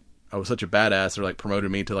I was such a badass. They're like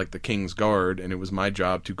promoted me to like the king's guard, and it was my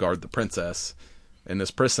job to guard the princess. And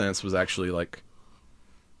this princess was actually like,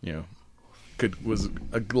 you know, was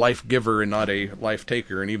a life giver and not a life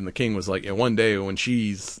taker. And even the king was like, yeah, one day when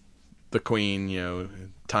she's the queen, you know,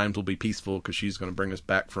 times will be peaceful because she's going to bring us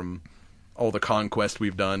back from all the conquest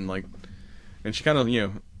we've done. Like, and she kind of, you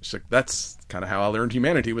know, she's like, that's kind of how I learned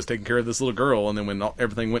humanity, was taking care of this little girl. And then when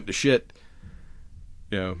everything went to shit,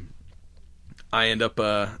 you know, I end up,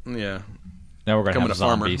 yeah. Now we're going to have a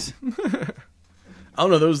zombies. I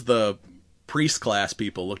don't know, the priest class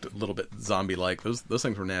people looked a little bit zombie-like. Those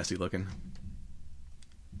things were nasty looking.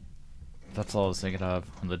 That's all I was thinking of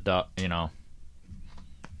when the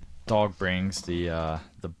dog brings the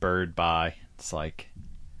bird by. It's like,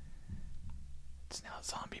 it's now a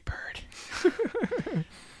zombie bird.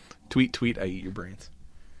 Tweet, I eat your brains.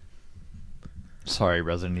 Sorry,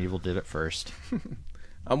 Resident Evil did it first.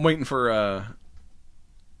 I'm waiting for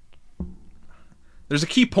there's a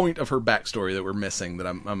key point of her backstory that we're missing that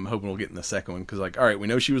I'm hoping we'll get in the second one, because, like, all right, we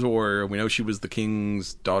know she was a warrior, we know she was the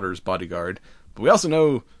king's daughter's bodyguard, but we also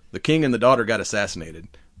know the king and the daughter got assassinated.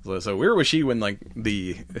 So where was she when, like,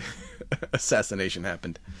 the assassination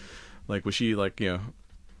happened? Like, was she, like, you know,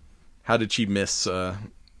 how did she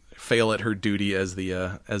fail at her duty as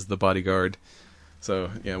the bodyguard?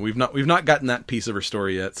 So, yeah, we've not gotten that piece of her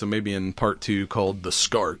story yet. So maybe in part 2, called the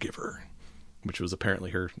Scar Giver, which was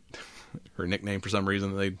apparently her nickname for some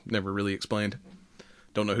reason that they never really explained.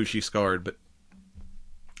 Don't know who she scarred, but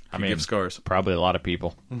she gives scars. Probably a lot of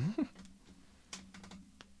people. Mm-hmm.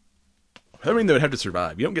 I mean, they would have to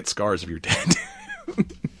survive. You don't get scars if you're dead.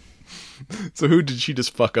 So who did she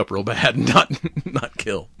just fuck up real bad and not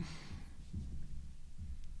kill?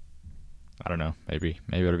 I don't know. Maybe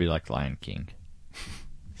it'll be like Lion King.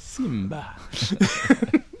 Simba.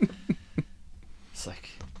 It's like,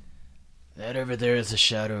 that over there is a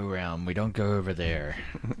Shadow Realm. We don't go over there.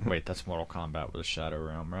 Wait, that's Mortal Kombat with a Shadow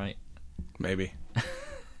Realm, right? Maybe.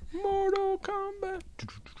 Mortal Kombat.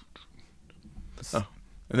 Oh.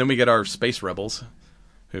 And then we get our space rebels,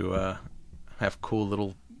 who have cool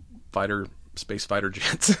little space fighter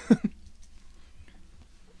jets.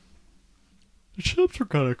 The ships are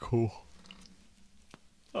kind of cool.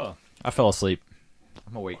 Oh, I fell asleep.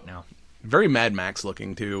 I'm awake now. Very Mad Max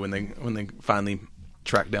looking too when they finally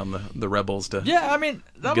track down the rebels to I mean,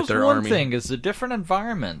 that get was their one army. thing, is the different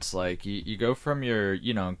environments. Like you go from your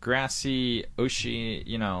grassy ocean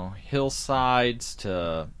hillsides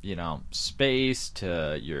to space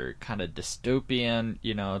to your kind of dystopian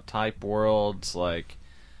type worlds. Like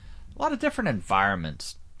a lot of different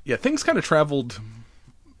environments. Yeah, things kind of traveled,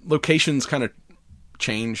 locations kind of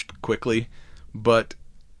changed quickly, but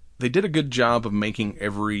they did a good job of making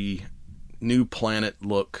every new planet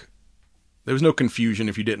look. There was no confusion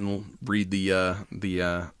if you didn't read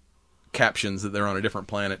the captions that they're on a different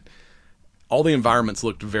planet. All the environments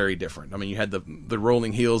looked very different. I mean, you had the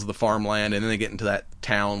rolling hills of the farmland, and then they get into that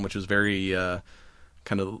town, which was very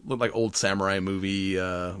kind of looked like old samurai movie,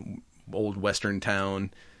 old western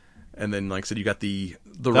town. And then, like I said, you got the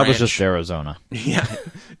that ranch. Was just Arizona. Yeah,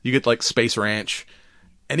 you get like Space Ranch,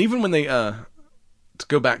 and even when they to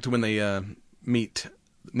go back to when they meet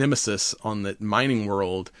Nemesis on the mining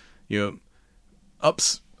world,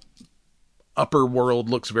 upper world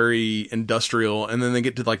looks very industrial, and then they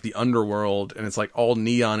get to like the underworld, and it's like all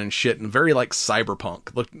neon and shit, and very like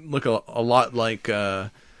cyberpunk. Look a lot like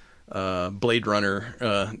Blade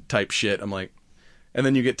Runner type shit. I'm like, and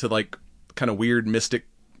then you get to like kind of weird mystic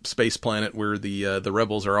space planet where the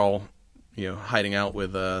rebels are all hiding out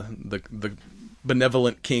with the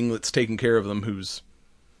benevolent king that's taking care of them, who's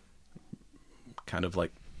kind of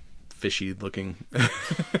like fishy looking.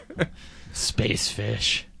 Space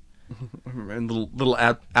fish. And little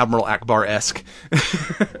Admiral Akbar-esque.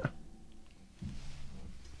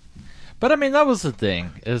 But I mean, that was the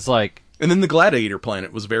thing. Is like, and then the Gladiator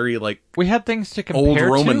planet was very like we had things to compare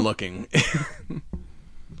old Roman to. looking.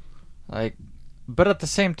 Like, but at the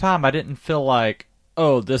same time, I didn't feel like,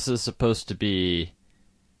 oh, this is supposed to be,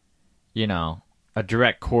 you know, a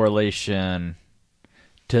direct correlation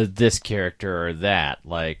to this character or that.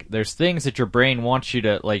 Like, there's things that your brain wants you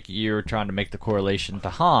to, like, you're trying to make the correlation to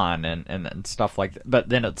Han and stuff like that. But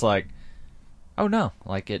then it's like, oh no,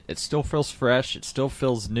 like, it still feels fresh, it still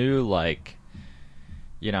feels new, like,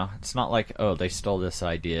 you know, it's not like, oh, they stole this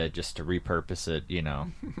idea just to repurpose it, you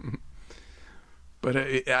know. But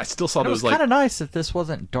I still saw it those, was kind of nice if this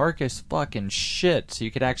wasn't dark as fucking shit, so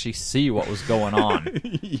you could actually see what was going on.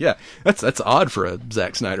 Yeah, that's odd for a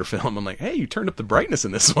Zack Snyder film. I'm like, hey, you turned up the brightness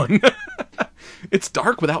in this one. It's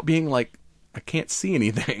dark without being like, I can't see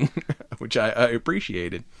anything, which I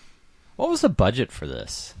appreciated. What was the budget for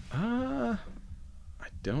this? I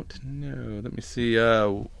don't know. Let me see.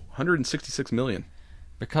 166 million.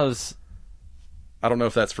 Because I don't know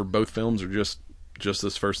if that's for both films or just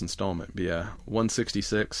this first installment. But yeah,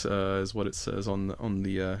 166 is what it says on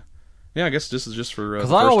the. Yeah, I guess this is just for.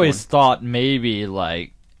 Because I always thought maybe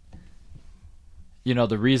like, you know,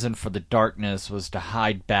 the reason for the darkness was to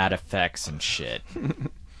hide bad effects and shit.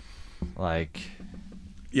 Like.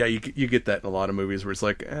 Yeah, you get that in a lot of movies where it's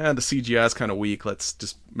like, the CGI is kind of weak. Let's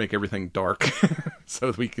just make everything dark,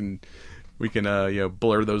 so we can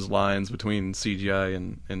blur those lines between CGI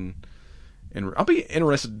and I'll be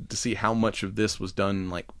interested to see how much of this was done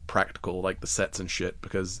like practical, like the sets and shit,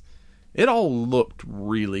 because it all looked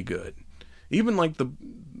really good. Even like the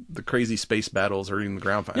crazy space battles or even the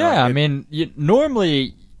ground fight. Yeah, I mean,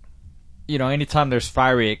 normally, you know, anytime there's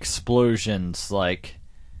fiery explosions, like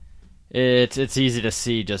it's easy to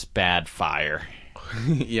see just bad fire.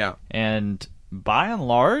 Yeah, and by and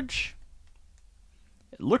large,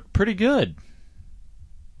 it looked pretty good.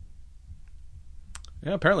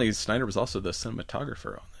 Yeah, apparently Snyder was also the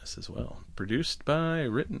cinematographer on this as well.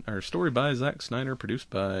 Story by Zack Snyder, produced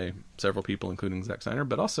by several people, including Zack Snyder,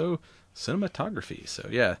 but also cinematography. So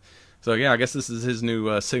yeah, I guess this is his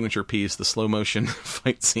new signature piece, the slow motion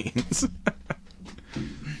fight scenes.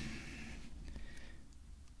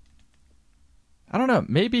 I don't know.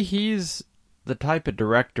 Maybe he's the type of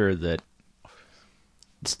director that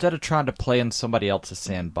instead of trying to play in somebody else's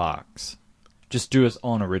sandbox, just do his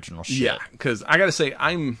own original shit. Yeah, because I gotta say,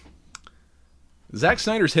 Zack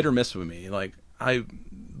Snyder's hit or miss with me. Like, I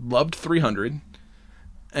loved 300,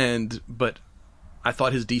 but I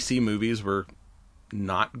thought his DC movies were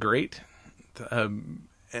not great.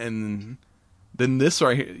 And then this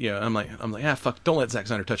right here, I'm like, fuck, don't let Zack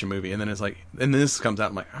Snyder touch a movie. And then it's like, and this comes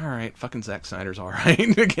out, I'm like, all right, fucking Zack Snyder's all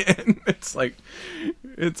right again. It's like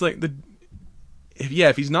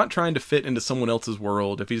if he's not trying to fit into someone else's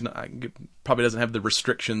world, if he's not, probably doesn't have the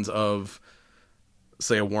restrictions of,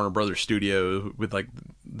 say, a Warner Brothers studio with like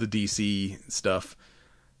the DC stuff.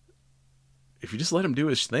 If you just let him do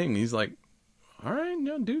his thing, he's like, all right,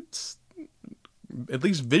 dude's at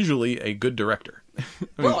least visually a good director.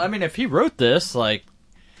 I mean, if he wrote this, like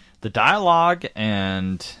the dialogue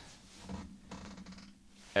and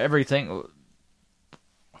everything.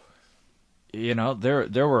 You know,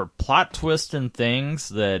 there were plot twists and things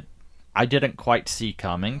that I didn't quite see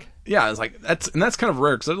coming. Yeah, it's like that's kind of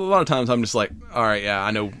rare because a lot of times I'm just like, all right, yeah,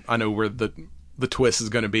 I know where the twist is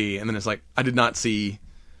going to be, and then it's like I did not see,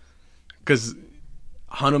 because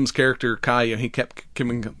Hunnam's character Kai, he kept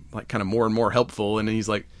becoming like kind of more and more helpful, and then he's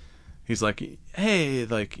like, hey,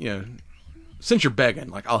 like, since you're begging,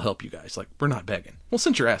 like, I'll help you guys. Like, we're not begging. Well,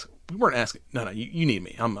 since you're asking, we weren't asking. No, you need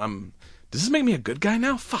me. Does this make me a good guy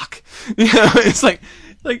now? Fuck. It's like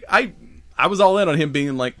I was all in on him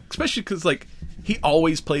being like, especially because like he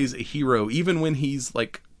always plays a hero, even when he's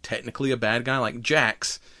like technically a bad guy, like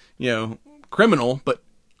Jax, criminal, but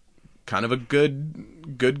kind of a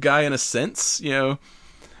good guy in a sense,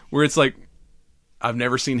 where it's like I've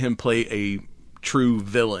never seen him play a true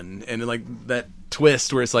villain, and like that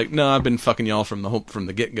twist where it's like, no, I've been fucking y'all from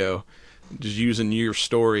the get go. Just using your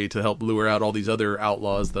story to help lure out all these other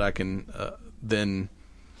outlaws that I can then,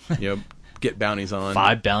 get bounties on.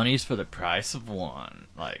 5 bounties for the price of 1.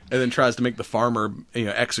 Like, and then tries to make the farmer,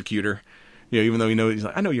 executor. Even though he's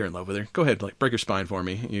like, I know you're in love with her. Go ahead, like, break her spine for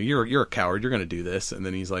me. You're a coward. You're gonna do this. And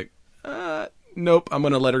then he's like, nope. I'm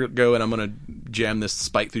gonna let her go, and I'm gonna jam this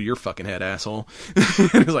spike through your fucking head, asshole.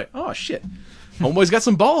 And he's like, oh shit. Homeboy's got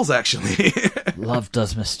some balls, actually. Love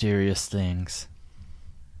does mysterious things.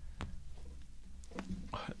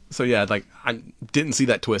 So yeah, like I didn't see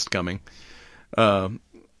that twist coming. And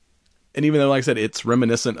even though, like I said, it's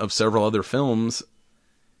reminiscent of several other films,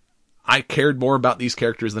 I cared more about these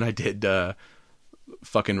characters than I did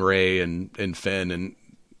fucking Rey and Finn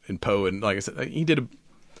and Poe. And like I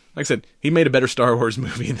said, he made a better Star Wars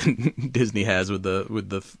movie than Disney has with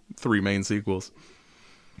the three main sequels.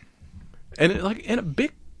 And a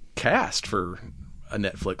big cast for a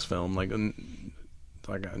Netflix film. Like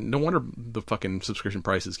no wonder the fucking subscription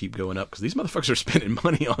prices keep going up, because these motherfuckers are spending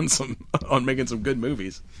money on making some good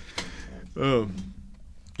movies.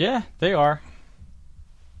 Yeah, they are.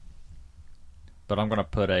 But I'm gonna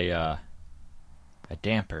put a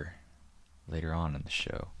damper later on in the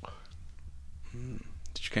show.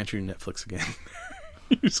 Did you cancel your Netflix again?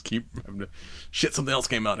 You just keep having to... Shit, something else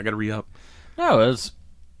came out and I gotta re-up. No, it was...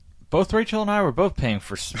 Both Rachel and I were both paying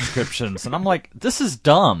for subscriptions, and I'm like, this is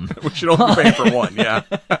dumb. We should only pay for one, yeah.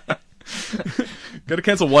 Gotta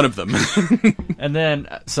cancel one of them. And then,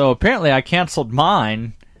 so apparently I canceled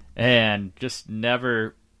mine, and just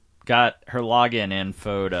never got her login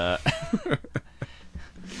info to...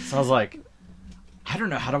 So I was like, I don't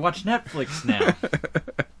know how to watch Netflix now.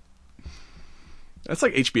 That's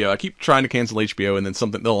like HBO. I keep trying to cancel HBO, and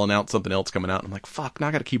then they'll announce something else coming out. I'm like, fuck, now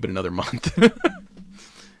I gotta keep it another month.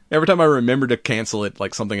 Every time I remember to cancel it,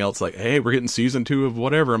 like something else, like, hey, we're getting season 2 of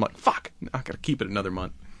whatever, I'm like, fuck, I gotta keep it another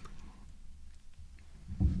month.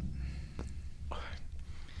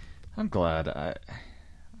 I'm glad. I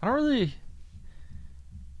don't really...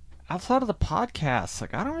 Outside of the podcast,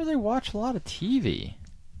 like, I don't really watch a lot of TV.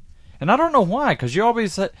 And I don't know why, because you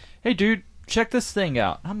always say, hey, dude, check this thing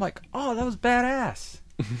out. And I'm like, oh, that was badass.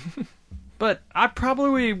 But I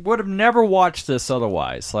probably would have never watched this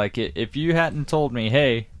otherwise. Like, if you hadn't told me,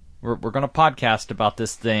 hey, we're going to podcast about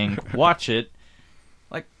this thing, watch it.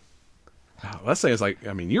 Like, let's say it's like,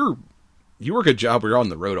 I mean, you work a job where you're on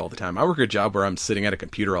the road all the time. I work a job where I'm sitting at a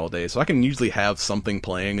computer all day, so I can usually have something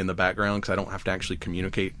playing in the background because I don't have to actually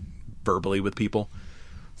communicate verbally with people.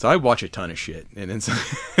 So I watch a ton of shit, and it's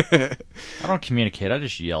I don't communicate. I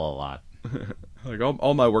just yell a lot. Like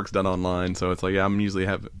all my work's done online, so it's like, yeah, I'm usually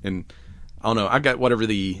and I don't know, I got whatever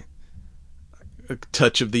the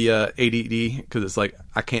touch of the ADD, because it's like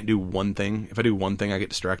I can't do one thing. If I do one thing, I get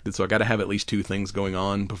distracted, so I got to have at least 2 things going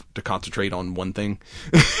on to concentrate on one thing.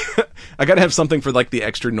 I got to have something for like the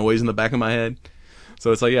extra noise in the back of my head.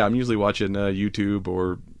 So it's like, yeah, I'm usually watching YouTube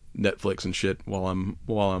or Netflix and shit while I'm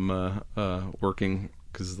working,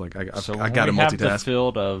 because like I got to multitask. Have the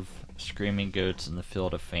field of screaming goats and the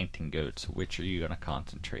field of fainting goats. Which are you going to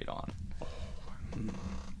concentrate on?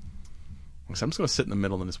 So I'm just going to sit in the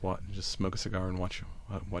middle and just smoke a cigar and watch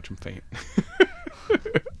them faint.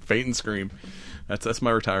 Faint and scream. That's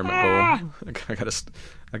my retirement goal.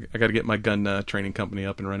 I gotta get my gun training company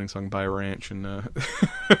up and running so I can buy a ranch and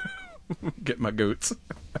get my goats.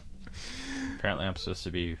 Apparently I'm supposed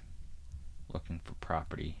to be looking for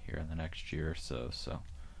property here in the next year or so.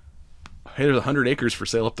 Hey, there's 100 acres for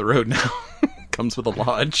sale up the road now. Comes with a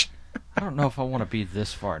lodge. I don't know if I want to be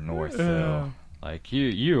this far north, though. Like,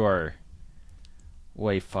 you are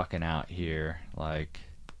way fucking out here. Like,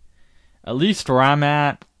 at least where I'm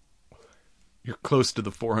at, you're close to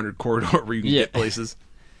the 400 corridor where you can get places.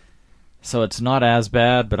 So it's not as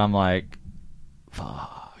bad, but I'm like,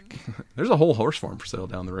 fuck. There's a whole horse farm for sale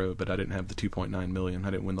down the road, but I didn't have the 2.9 million.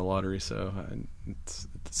 I didn't win the lottery, so it's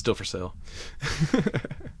still for sale.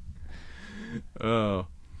 Oh,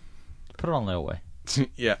 put it on layaway.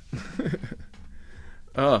 Yeah.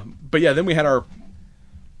 But yeah, then we had our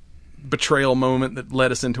betrayal moment that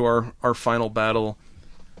led us into our final battle.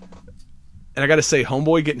 And I gotta say,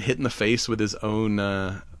 Homeboy getting hit in the face with his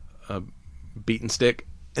own beaten stick,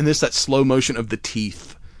 and that slow motion of the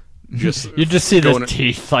teeth. You just see the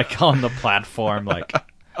teeth like on the platform, like.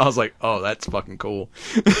 I was like, oh, that's fucking cool.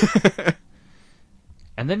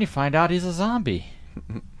 And then you find out he's a zombie.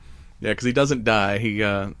 Yeah, because he doesn't die. He,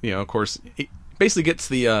 of course, he basically gets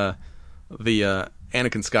the Anakin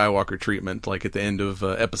Skywalker treatment, like at the end of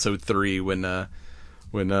Episode 3 when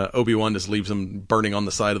Obi-Wan just leaves him burning on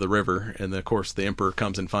the side of the river, and then, of course, the Emperor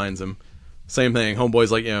comes and finds him. Same thing.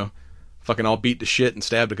 Homeboy's like, fucking all beat to shit and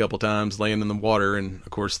stabbed a couple times, laying in the water, and of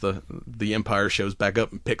course the Empire shows back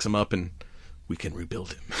up and picks him up, and we can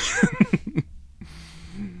rebuild him.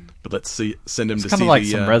 But let's send him to see kind of like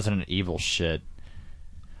some Resident Evil shit.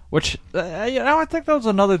 Which, I think that was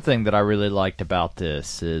another thing that I really liked about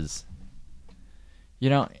this is,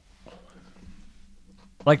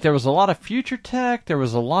 like there was a lot of future tech, there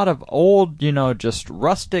was a lot of old, just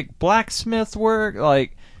rustic blacksmith work,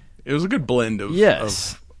 like, It was a good blend of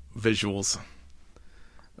visuals.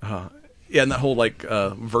 Yeah, and that whole like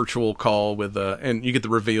virtual call with and you get the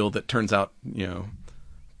reveal that turns out, you know,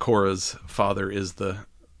 Korra's father is the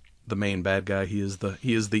main bad guy. He is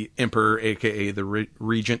the emperor, aka the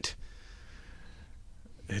regent.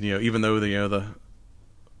 And you know, even though the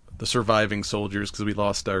surviving soldiers, because we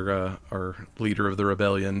lost our leader of the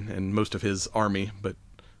rebellion and most of his army, but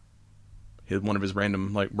one of his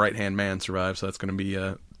random like right hand man survived. So that's going to be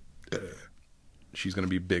she's going to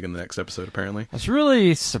be big in the next episode, apparently. I was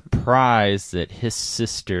really surprised that his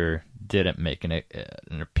sister didn't make an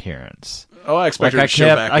appearance. Oh, I expect her to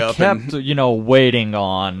show back up. I kept, waiting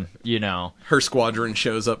on, her squadron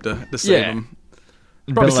shows up to save him.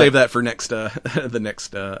 Probably save that for next, the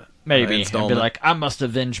next maybe installment. And be like, I must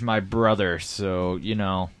avenge my brother. So,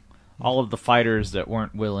 all of the fighters that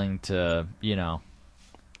weren't willing to,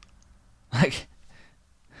 like,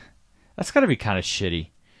 that's got to be kind of shitty.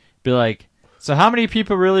 Be like, so how many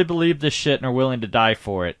people really believe this shit and are willing to die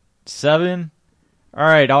for it? 7? All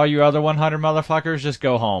right, all you other 100 motherfuckers, just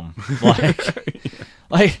go home.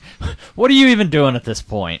 Like, what are you even doing at this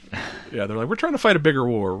point? Yeah, they're like, we're trying to fight a bigger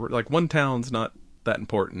war. We're like, one town's not that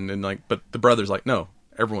important, and like, but the brother's like, no,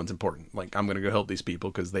 everyone's important. Like, I'm gonna go help these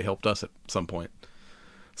people because they helped us at some point.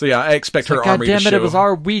 So yeah, I expect her army to show. God damn it! It was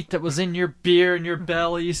our wheat that was in your beer and your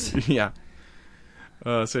bellies. Yeah.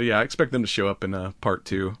 So yeah, I expect them to show up in part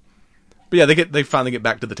 2. But yeah, they finally get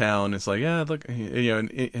back to the town. It's like, yeah, look,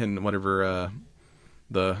 and whatever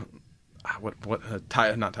not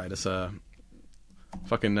Titus,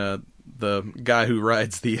 fucking the guy who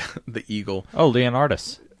rides the eagle. Oh,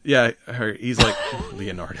 Leonardus. Yeah, he's like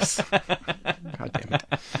Leonardus. God damn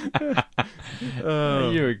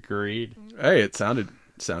it. You agreed. Hey, it sounded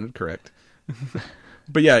correct.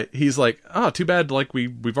 But yeah, he's like, too bad. Like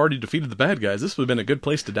we've already defeated the bad guys. This would have been a good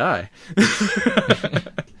place to die.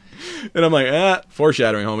 And I'm like,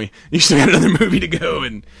 foreshadowing, homie. You still got another movie to go.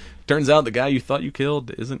 And turns out the guy you thought you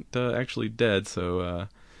killed isn't actually dead. So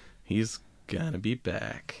he's gonna be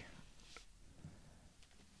back.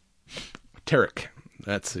 Tarek.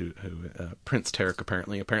 That's who Prince Tarek,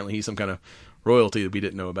 apparently. Apparently he's some kind of royalty that we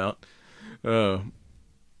didn't know about. So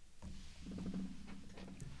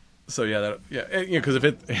yeah, because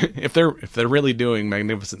if they're really doing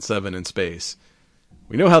Magnificent Seven in space,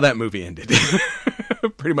 we know how that movie ended.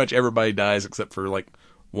 Pretty much everybody dies except for like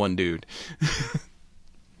one dude.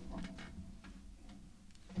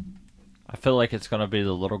 I feel like it's gonna be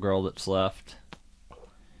the little girl that's left,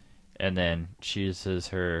 and then she uses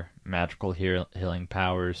her magical healing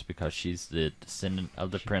powers because she's the descendant of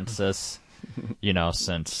the princess.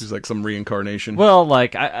 Since she's like some reincarnation. Well,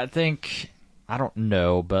 like I think. I don't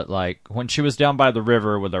know, but like when she was down by the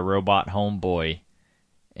river with a robot homeboy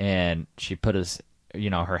and she put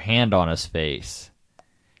her hand on his face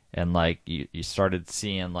and like you started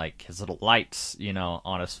seeing like his little lights,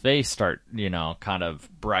 on his face start, kind of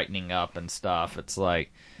brightening up and stuff. It's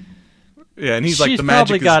like, yeah, and he's like, the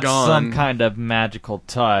magic is gone. She's probably got some kind of magical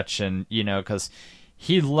touch and, because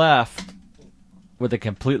he left with a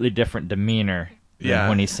completely different demeanor than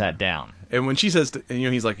when he sat down. And when she says,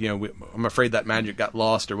 he's like, I'm afraid that magic got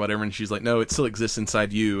lost or whatever. And she's like, no, it still exists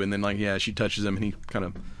inside you. And then like, yeah, she touches him and he kind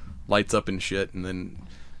of lights up and shit. And then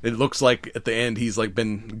it looks like at the end he's like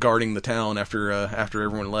been guarding the town after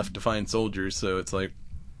everyone left to find soldiers. So it's like,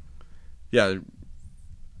 yeah,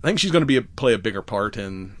 I think she's going to play a bigger part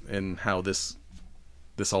in how this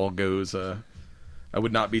all goes. I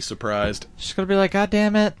would not be surprised. She's going to be like, God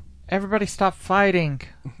damn it. Everybody stop fighting.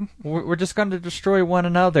 We're just going to destroy one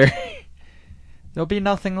another. There'll be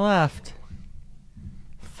nothing left.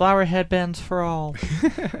 Flower headbands for all.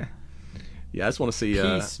 Yeah, I just want to see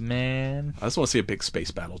peace, man. I just want to see a big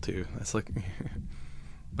space battle too. That's like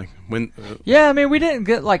when. Yeah, I mean, we didn't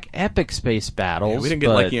get like epic space battles. Yeah, we didn't get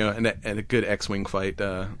like a good X-wing fight.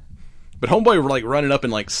 But homeboy were like running up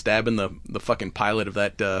and like stabbing the fucking pilot of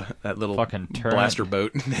that little fucking blaster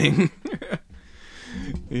boat thing.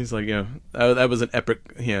 He's like, that was an epic,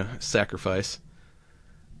 sacrifice.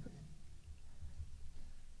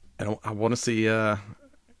 And I want to see,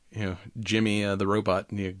 Jimmy the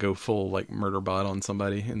robot go full like murder bot on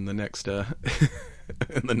somebody in the next in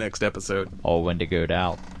the next episode. All Wendigo'd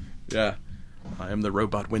out. Yeah, I am the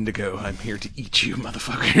robot Wendigo. I'm here to eat you,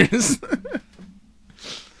 motherfuckers.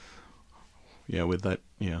 Yeah, with that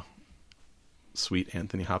sweet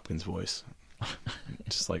Anthony Hopkins voice.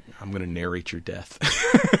 Just like, I'm gonna narrate your death.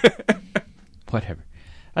 Whatever.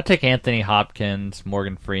 I'd take Anthony Hopkins,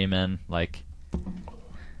 Morgan Freeman, like.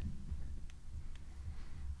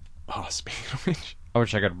 Oh, speaking of which, I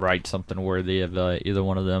wish I could write something worthy of either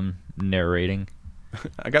one of them narrating.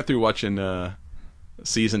 I got through watching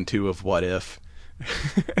season 2 of What If.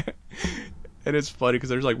 And it's funny because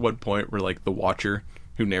there's like one point where like the Watcher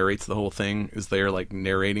who narrates the whole thing is there like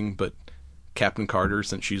narrating, but Captain Carter,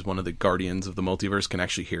 since she's one of the guardians of the multiverse, can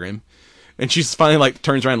actually hear him. And she's finally like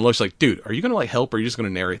turns around and looks like, dude, are you gonna like help or are you just gonna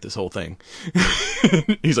narrate this whole thing?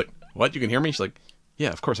 He's like, what? You can hear me? She's like, yeah,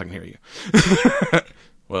 of course I can hear you.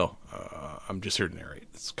 Well, I'm just here to narrate.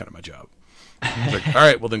 It's kind of my job. He's like, all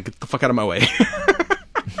right, well then get the fuck out of my way.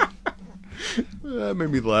 That made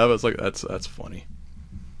me laugh. I was like, that's funny.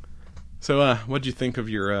 So, what'd you think of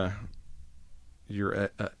your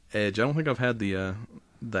Edge? I don't think I've had the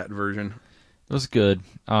that version. It was good.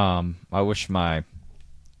 I wish my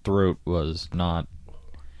throat was not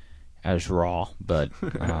as raw, but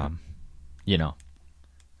you know,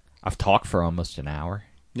 I've talked for almost an hour.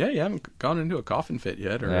 Yeah, you haven't gone into a coughing fit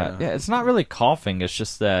yet, or yeah, it's not really coughing. It's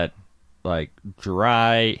just that like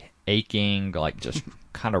dry, aching, like just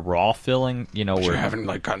kind of raw feeling. You know, where you haven't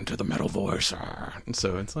like gotten to the metal voice, and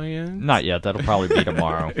so it's like not yet. That'll probably be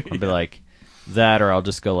tomorrow. I'll be like that, or I'll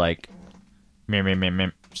just go like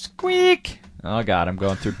meh, squeak. Oh god, I'm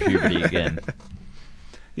going through puberty again.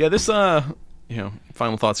 Yeah, this final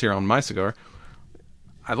thoughts here on my cigar.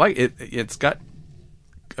 I like it. It's got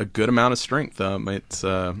a good amount of strength. It's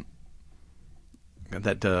got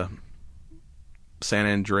that San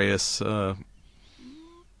Andreas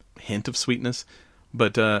hint of sweetness,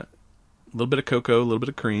 but a little bit of cocoa, a little bit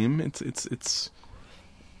of cream. It's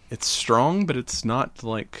strong, but it's not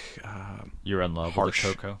like you're in love harsh.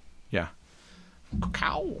 With the cocoa. Yeah,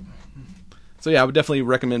 cacao. So yeah, I would definitely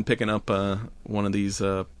recommend picking up one of these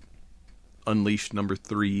Unleashed number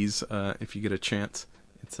 3s if you get a chance.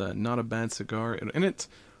 It's not a bad cigar, and it's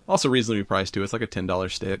also reasonably priced too. It's like a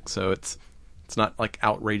 $10 stick, so it's not like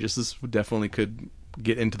outrageous. This definitely could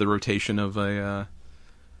get into the rotation of a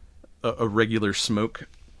regular smoke.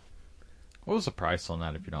 What was the price on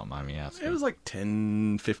that, if you don't mind me asking? It was like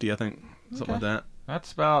 $10.50, I think, something like that.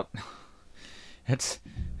 That's about. It's.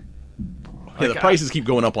 Yeah, the prices keep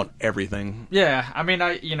going up on everything. Yeah, I mean,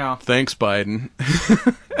 Thanks, Biden.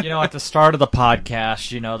 At the start of the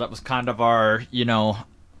podcast, that was kind of our,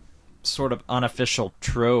 sort of unofficial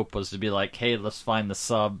trope was to be like, hey, let's find the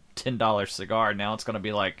sub $10 cigar. Now it's going to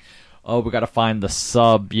be like, oh, we got to find the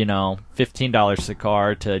sub, $15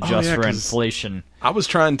 cigar to adjust for inflation. I was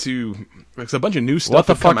trying to, it's a bunch of new stuff. What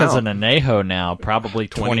the fuck is an anejo now? Probably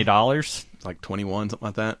 $20? Like 21, something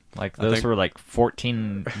like that. Like those were like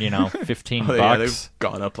 14, 15 bucks. Yeah, they've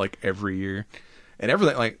gone up like every year. And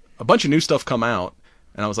everything, like a bunch of new stuff come out.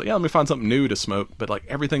 And I was like, yeah, let me find something new to smoke. But like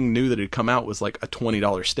everything new that had come out was like a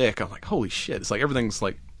 $20 stick. I'm like, holy shit. It's like everything's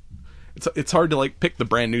like, it's hard to like pick the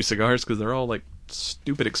brand new cigars because they're all like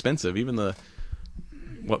stupid expensive. Even the,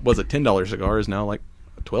 what was a $10 cigar is now like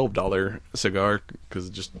a $12 cigar because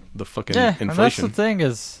of just the fucking inflation. And that's the thing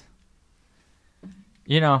is,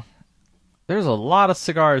 there's a lot of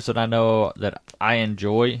cigars that I know that I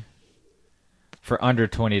enjoy for under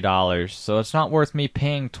 $20, so it's not worth me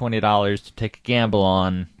paying $20 to take a gamble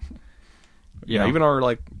on. Even our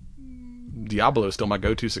like Diablo is still my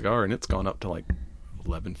go-to cigar, and it's gone up to like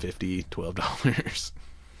 $11.50, $12.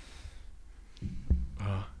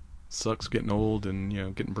 Sucks getting old and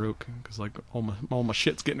getting broke because like all my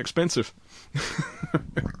shit's getting expensive.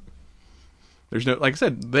 There's no, like I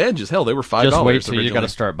said, the Edge is hell. They were $5. Just wait till originally. you got to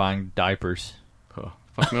start buying diapers. Oh,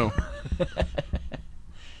 fuck no.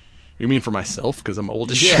 You mean for myself because I'm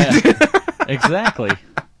old as shit? Yeah, exactly.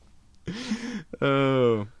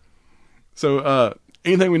 Oh, so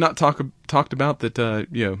anything we not talked about that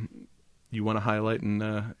you want to highlight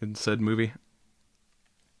in said movie?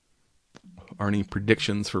 Or any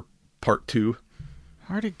predictions for part 2?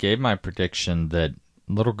 I already gave my prediction that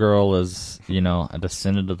little girl is, a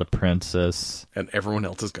descendant of the princess. And everyone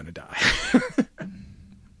else is going to die.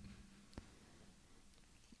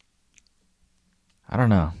 I don't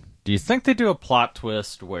know. Do you think they do a plot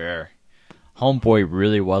twist where Homeboy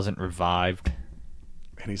really wasn't revived?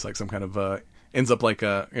 And he's like some kind of, ends up like,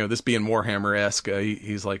 this being Warhammer-esque.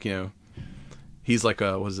 He's like, he's like,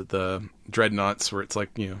 was it the Dreadnoughts where it's like,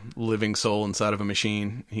 living soul inside of a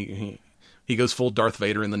machine. He goes full Darth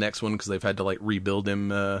Vader in the next one because they've had to like rebuild him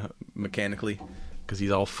mechanically because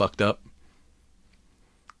he's all fucked up.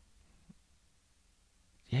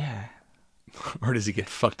 Yeah. Or does he get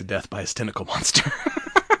fucked to death by his tentacle monster?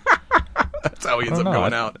 That's how he ends up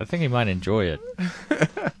going out. I think he might enjoy it.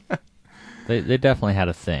 They definitely had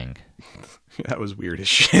a thing. That was weird as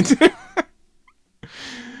shit.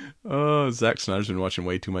 Oh, Zack Snyder's been watching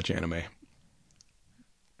way too much anime.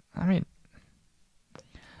 I mean,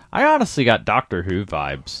 I honestly got Doctor Who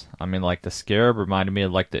vibes. I mean, like the Scarab reminded me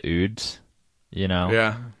of like the Oods,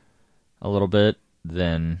 Yeah. A little bit.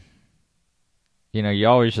 then, you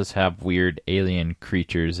always just have weird alien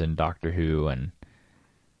creatures in Doctor Who, and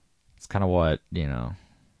it's kind of what,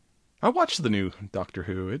 I watched the new Doctor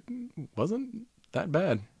Who. It wasn't that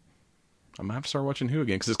bad. I'm going to have to start watching Who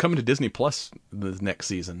again, because it's coming to Disney Plus the next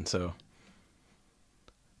season, so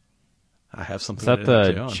I have something Is that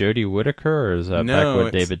the Jodie Whittaker, or is that back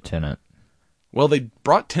with David Tennant? Well, they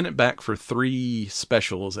brought Tennant back for 3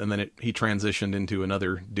 specials, and then he transitioned into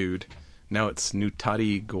another dude. Now it's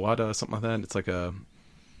Nutati Guada, something like that. It's like a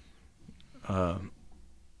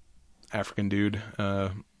African dude,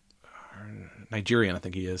 Nigerian, I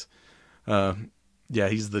think he is. Yeah,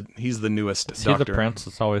 he's the newest Is Doctor. He the prince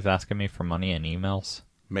that's always asking me for money in emails?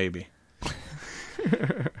 Maybe.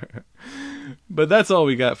 But that's all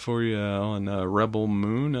we got for you on Rebel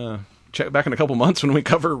Moon. Check back in a couple months when we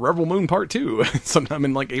cover Rebel Moon Part 2, sometime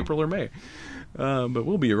in like April or May. But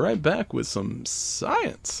we'll be right back with some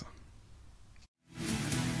science.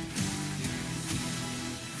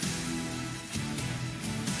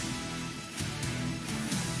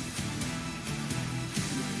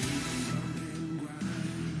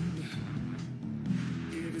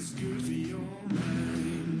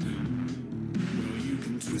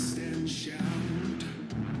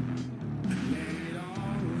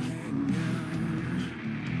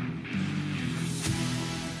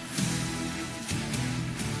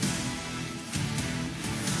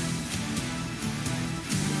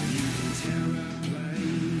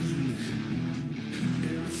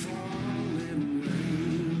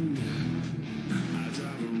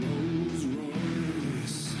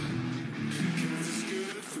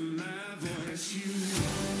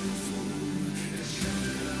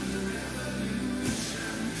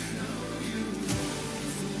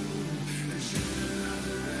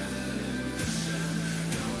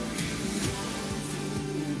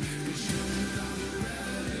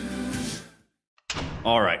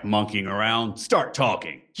 All right, monkeying around. Start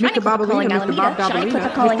talking. Shiny Purple calling Alameda. Shiny Purple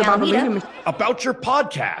calling Alameda. About your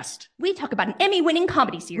podcast. We talk about an Emmy-winning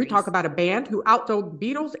comedy series. We talk about a band who outsold the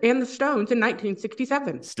Beatles and the Stones in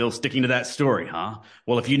 1967. Still sticking to that story, huh?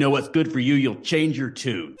 Well, if you know what's good for you, you'll change your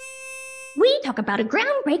tune. We talk about a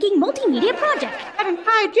groundbreaking multimedia project that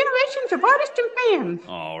inspired generations of artists and fans.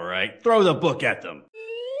 All right, throw the book at them.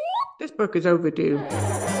 This book is overdue.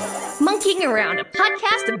 Monkeying Around, a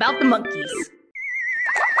podcast about the monkeys.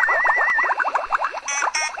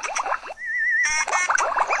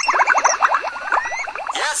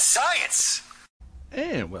 Science!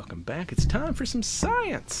 And welcome back. It's time for some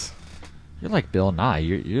science. You're like Bill Nye.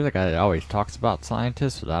 You're the guy that always talks about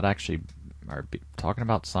scientists without actually, talking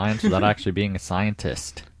about science without actually being a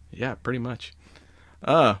scientist. Yeah, pretty much.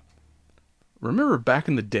 Remember back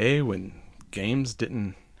in the day when games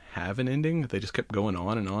didn't have an ending? They just kept going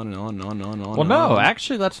on and on and on and on and on and on. Well, no,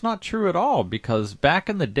 actually that's not true at all, because back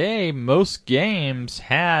in the day, most games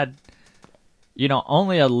had,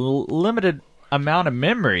 only a limited amount of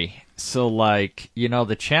memory. So,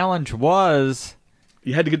 the challenge was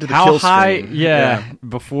you had to get to the how kill high, screen.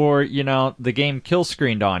 before, the game kill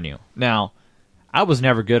screened on you. Now, I was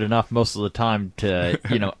never good enough most of the time to,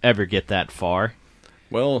 ever get that far.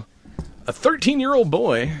 Well, a 13-year-old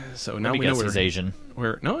boy, so now we know he's Asian.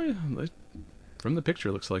 From the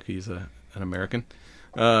picture, looks like he's an American.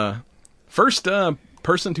 First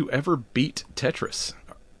person to ever beat Tetris.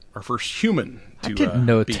 Our first human to I didn't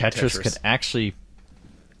know beat Tetris could actually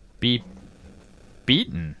be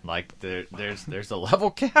beaten. Like there's a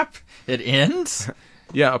level cap. It ends.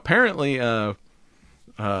 Yeah, apparently level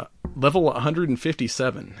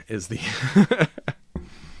 157 is the.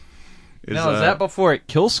 Is that before it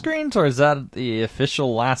kill screens, or is that the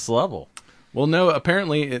official last level? Well, no.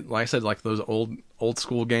 Apparently, like I said, like those old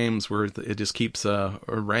school games where it just keeps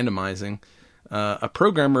randomizing. A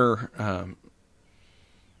programmer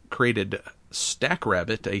created Stack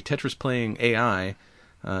Rabbit, a Tetris playing AI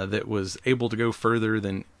that was able to go further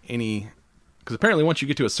than any. Because apparently, once you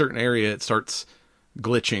get to a certain area, it starts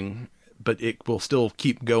glitching, but it will still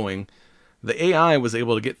keep going. The AI was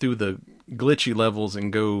able to get through the glitchy levels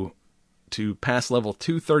and go to past level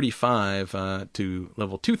 235 to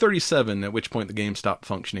level 237, at which point the game stopped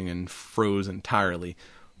functioning and froze entirely.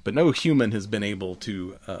 But no human has been able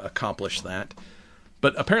to accomplish that.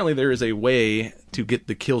 But apparently there is a way to get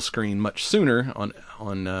the kill screen much sooner on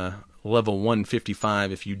level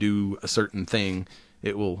 155. If you do a certain thing,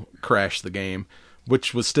 it will crash the game,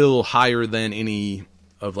 which was still higher than any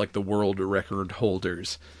of like the world record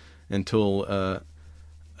holders until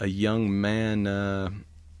a young man.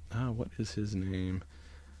 What is his name?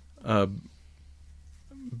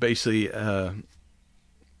 Basically,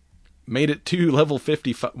 made it to level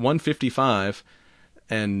 155,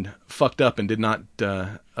 and fucked up and did not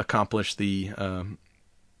accomplish the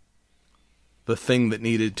thing that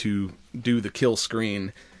needed to do the kill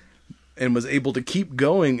screen, and was able to keep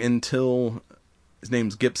going until, his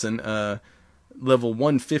name's Gibson, level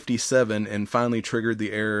 157, and finally triggered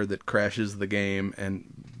the error that crashes the game, and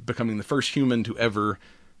becoming the first human to ever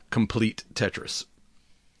complete Tetris.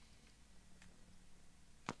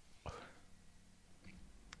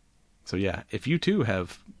 So yeah, if you too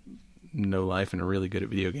have no life and are really good at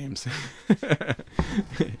video games,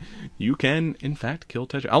 you can, in fact, kill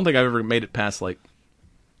Tetris. I don't think I've ever made it past, like,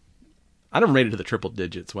 I never made it to the triple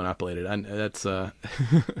digits when I played it. That's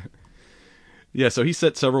yeah, so he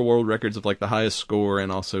set several world records of, like, the highest score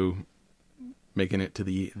and also making it to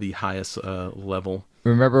the highest level.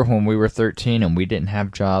 Remember when we were 13 and we didn't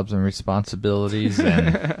have jobs and responsibilities?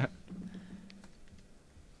 And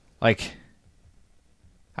like,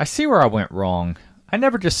 I see where I went wrong. I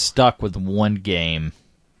never just stuck with one game.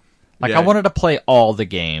 Like, I wanted to play all the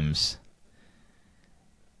games.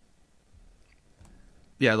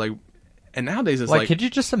 Yeah, like, and nowadays it's like, could you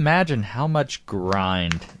just imagine how much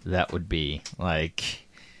grind that would be? Like,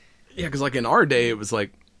 yeah, because, like, in our day, it was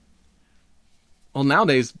like, well,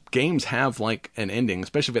 nowadays games have, like, an ending,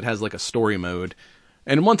 especially if it has, like, a story mode.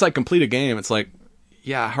 And once I complete a game, it's like,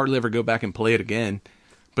 yeah, I hardly ever go back and play it again.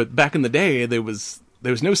 But back in the day, there was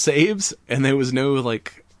no saves, and there was no,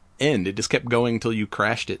 like, end. It just kept going until you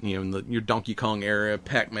crashed it, you know, in your Donkey Kong era,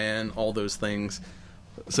 Pac-Man, all those things.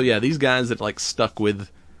 So yeah, these guys that, like, stuck with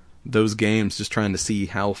those games, just trying to see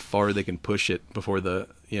how far they can push it before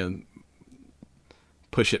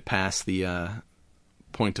push it past the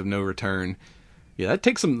point of no return. Yeah, that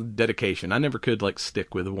takes some dedication. I never could, like,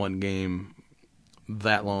 stick with one game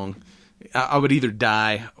that long. I would either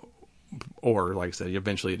die, or, like I said,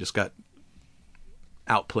 eventually it just got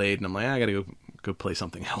outplayed, and I'm like, I gotta go play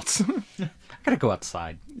something else. I gotta go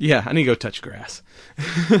outside. Yeah, I need to go touch grass.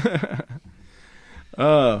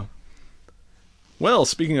 Well,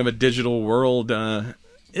 speaking of a digital world,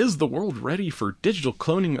 is the world ready for digital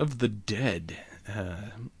cloning of the dead?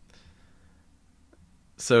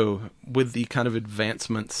 So, with the kind of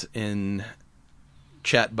advancements in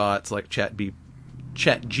chatbots like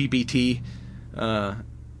ChatGPT,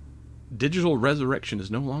 digital resurrection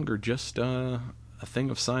is no longer just a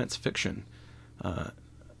thing of science fiction.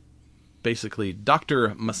 Basically, Dr.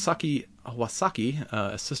 Masaki Awasaki,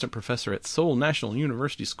 assistant professor at Seoul National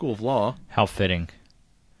University School of Law. How fitting.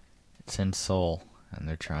 It's in Seoul, and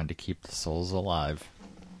they're trying to keep the souls alive.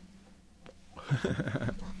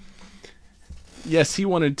 Yes, he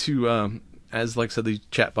wanted to, as like I said, these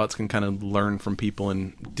chatbots can kind of learn from people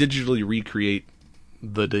and digitally recreate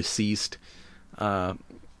the deceased.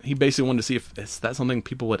 He basically wanted to see if that's something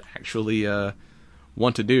people would actually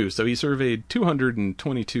want to do. So he surveyed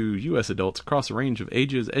 222 U.S. adults across a range of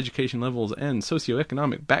ages, education levels, and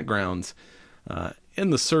socioeconomic backgrounds. In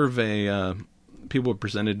the survey, people were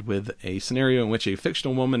presented with a scenario in which a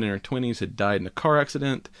fictional woman in her 20s had died in a car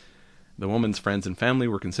accident. The woman's friends and family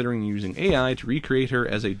were considering using AI to recreate her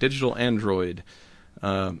as a digital android.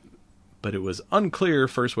 But it was unclear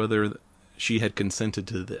first whether she had consented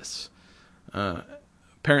to this.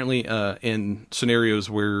 Apparently, in scenarios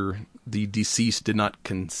where the deceased did not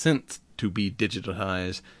consent to be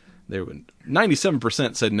digitized,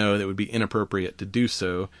 97% said no, that would be inappropriate to do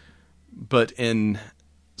so. But in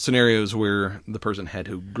scenarios where the person had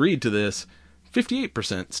agreed to this,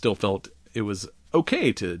 58% still felt it was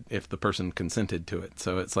okay to if the person consented to it.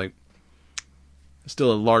 So it's like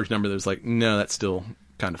still a large number that was like, no, that's still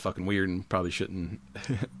kind of fucking weird and probably shouldn't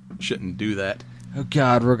do that. Oh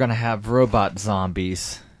god, we're gonna have robot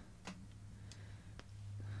zombies.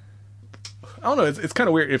 I don't know, it's kind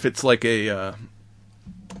of weird if it's like a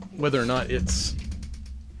whether or not it's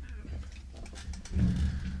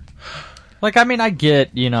like, I mean, I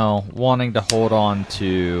get, wanting to hold on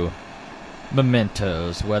to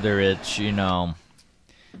mementos, whether it's, home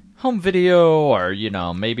video or,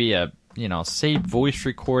 maybe a, saved voice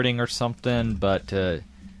recording or something, but try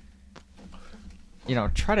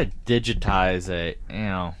to digitize it,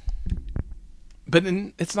 But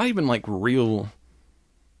it's not even like real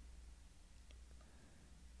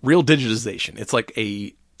digitization. It's like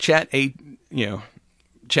a chat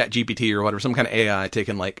GPT or whatever, some kind of AI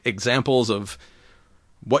taking like examples of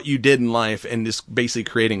what you did in life and just basically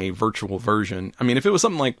creating a virtual version. I mean, if it was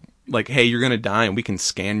something like, hey, you're going to die and we can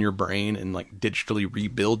scan your brain and like digitally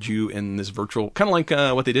rebuild you in this virtual, kind of like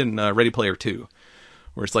what they did in Ready Player 2,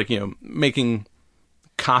 where it's like, making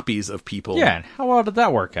copies of people. Yeah, and how well did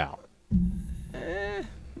that work out?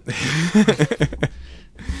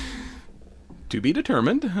 To be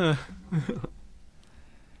determined.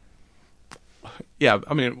 yeah,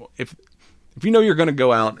 I mean, if you know you're going to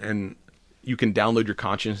go out and you can download your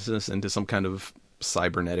consciousness into some kind of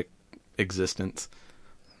cybernetic existence,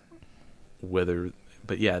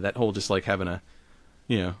 but yeah, that whole just like having a,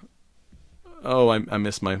 oh, I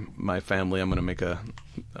miss my family, I'm going to make a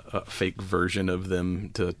fake version of them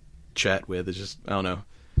to chat with. It's just, I don't know,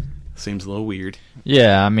 seems a little weird.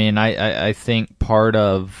 Yeah, I mean, I think part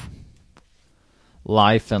of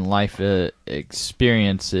life and life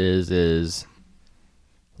experiences is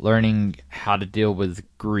learning how to deal with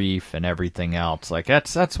grief and everything else. Like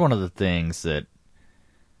that's one of the things that,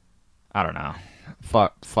 I don't know,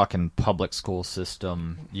 fucking public school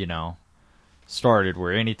system, started,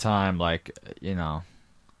 where anytime, like, I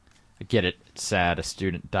get it, it's sad, a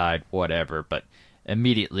student died, whatever, but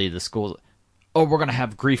immediately the school, oh, we're going to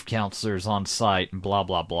have grief counselors on site and blah,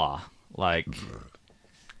 blah, blah. Like,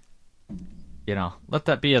 let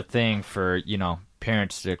that be a thing for,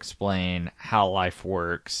 parents to explain how life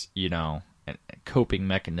works, and coping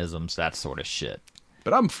mechanisms, that sort of shit.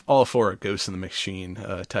 But I'm all for a Ghost in the Machine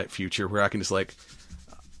type future where I can just like,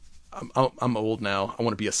 I'm old now, I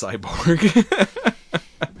want to be a cyborg.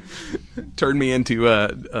 Turn me into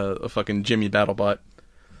a fucking Jimmy BattleBot,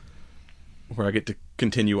 where I get to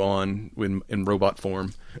continue on in robot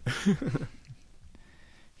form.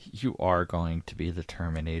 You are going to be the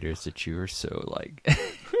Terminators that you are so like.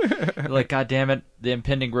 Like, God damn it, the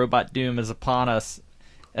impending robot doom is upon us.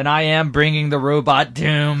 And I am bringing the robot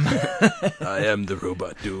doom. I am the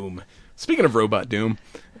robot doom. Speaking of robot doom,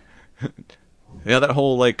 yeah, that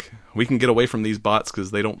whole, like, we can get away from these bots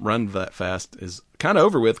because they don't run that fast is kind of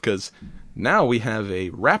over with, because now we have a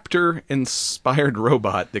Raptor-inspired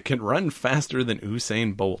robot that can run faster than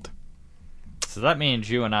Usain Bolt. So that means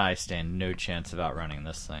you and I stand no chance of outrunning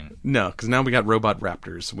this thing. No, because now we got robot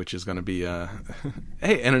raptors, which is going to be...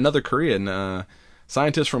 Hey, and another Korean...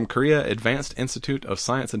 Scientists from Korea Advanced Institute of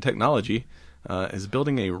Science and Technology is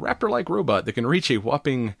building a raptor-like robot that can reach a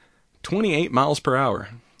whopping 28 miles per hour.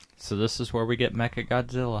 So this is where we get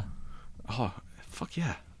Mechagodzilla. Oh, fuck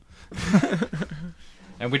yeah.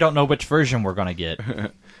 And we don't know which version we're going to get.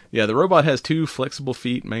 Yeah, the robot has 2 flexible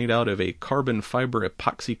feet made out of a carbon fiber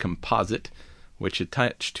epoxy composite, which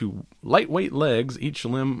attached to lightweight legs. Each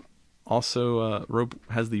limb also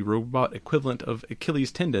has the robot equivalent of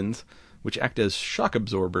Achilles tendons, which act as shock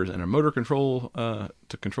absorbers and a motor control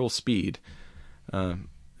to control speed. To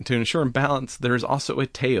ensure balance, there is also a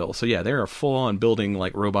tail. So yeah, they are full-on building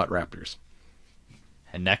like robot raptors.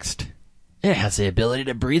 And next, it has the ability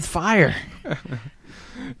to breathe fire.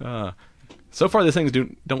 So far, the things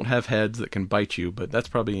don't have heads that can bite you, but that's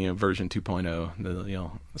probably version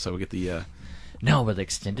 2.0. So we get the no, with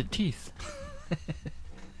extended teeth.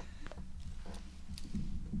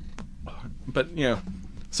 But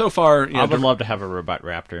so far, I would love to have a robot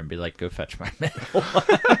raptor and be like, "Go fetch my mail."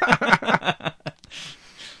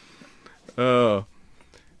 Oh,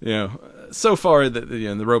 so far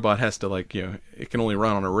the robot has to it can only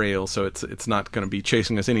run on a rail, so it's not going to be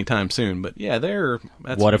chasing us anytime soon. But yeah,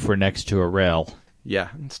 what if we're next to a rail? Yeah,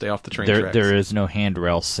 stay off the train tracks. There is no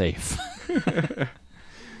handrail safe.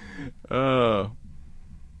 But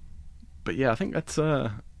yeah, I think that's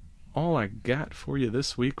all I got for you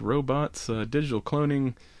this week. Robots, digital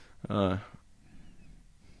cloning, and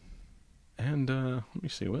let me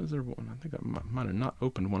see, what is there one? I think I might have not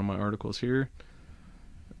opened one of my articles here.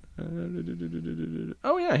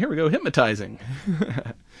 Oh yeah, here we go. Hypnotizing.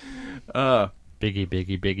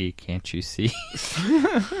 Biggie, can't you see?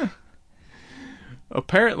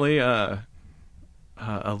 Apparently, a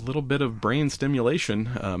little bit of brain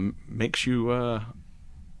stimulation makes you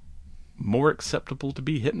more acceptable to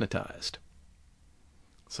be hypnotized.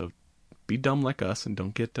 So be dumb like us and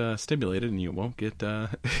don't get stimulated, and you won't get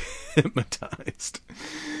hypnotized.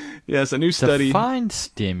 Yes, a new study. Define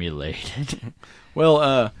stimulated.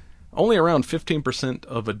 Well, only around 15%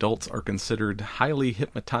 of adults are considered highly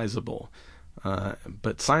hypnotizable.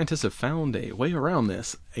 But scientists have found a way around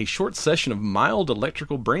this. A short session of mild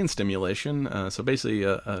electrical brain stimulation, so basically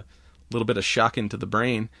a little bit of shock into the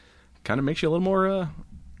brain, kind of makes you a little more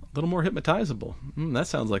hypnotizable. That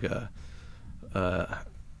sounds like I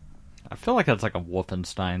feel like that's like a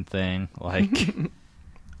Wolfenstein thing. Like,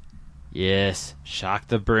 yes, shock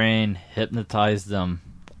the brain, hypnotize them.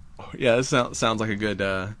 Yeah, this sounds like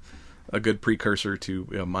a good precursor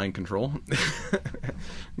to mind control.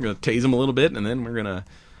 We're gonna tase them a little bit, and then we're gonna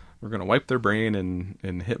wipe their brain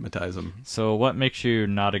and hypnotize them. So, what makes you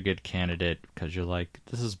not a good candidate? Because you're like,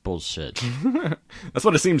 this is bullshit. That's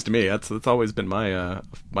what it seems to me. That's always been my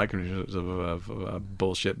criticism of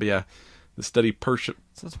bullshit. But yeah, the study So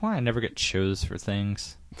that's why I never get chose for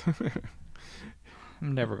things.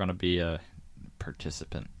 I'm never gonna be a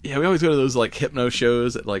participant. Yeah, we always go to those like hypno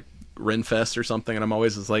shows at like Renfest or something, and I'm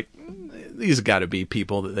always just like, these got to be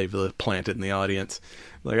people that they've planted in the audience.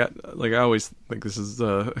 I always think this is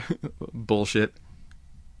bullshit.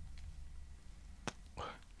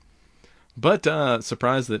 But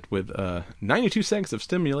surprised that with 92 seconds of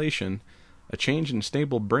stimulation, a change in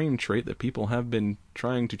stable brain trait that people have been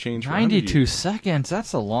trying to change for 92 seconds?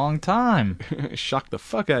 That's a long time. Shock the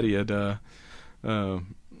fuck out of you to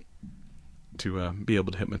be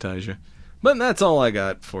able to hypnotize you. But that's all I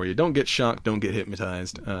got for you. Don't get shocked, don't get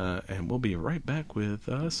hypnotized. And we'll be right back with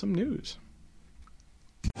some news.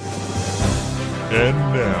 And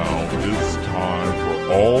now it's time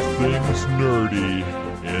for all things nerdy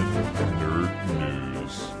in Nerd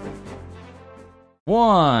News.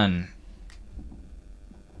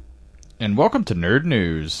 And welcome to Nerd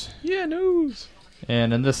News. Yeah, news.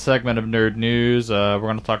 And in this segment of Nerd News, we're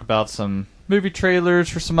going to talk about some movie trailers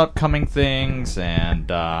for some upcoming things,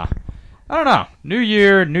 and I don't know, new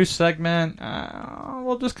year, new segment.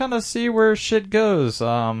 We'll just kind of see where shit goes.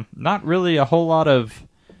 Not really a whole lot of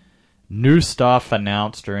new stuff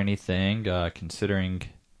announced or anything, considering.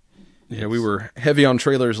 Yeah, we were heavy on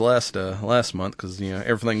trailers last month because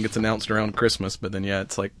everything gets announced around Christmas. But then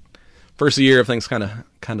it's like first of the year, everything's kind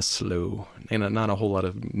of slow, and not a whole lot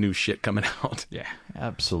of new shit coming out. Yeah,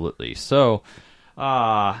 absolutely. So,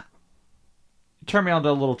 turn me on to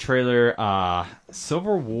a little trailer,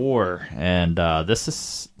 Civil War, and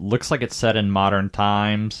this looks like it's set in modern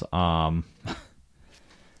times.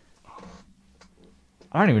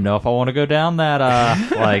 I don't even know if I want to go down that,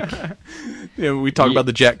 Yeah, we talk about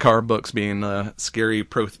the Jack Carr books being scary,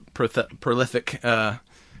 prolific.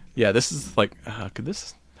 Yeah, this is like, could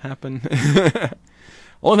this happen?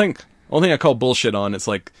 Only thing I call bullshit on, it's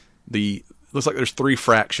like looks like there's 3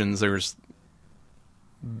 fractions. There's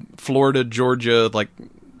Florida, Georgia, like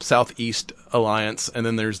Southeast Alliance, and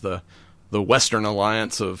then there's the Western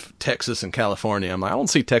Alliance of Texas and California. I'm like, I don't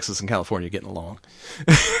see Texas and California getting along.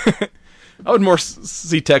 I would more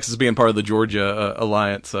see Texas being part of the Georgia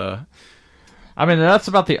Alliance. I mean, that's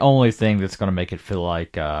about the only thing that's going to make it feel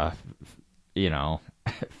like,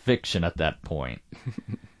 fiction at that point.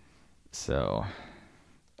 So.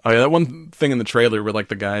 Oh yeah, that one thing in the trailer where like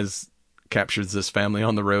the guys captures this family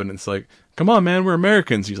on the road, and it's like, come on, man, we're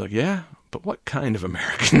Americans. He's like, yeah, but what kind of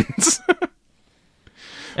Americans?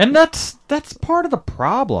 And that's part of the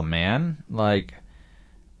problem, man. Like,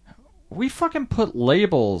 we fucking put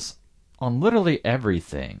labels on literally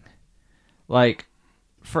everything. Like,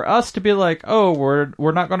 for us to be like, oh,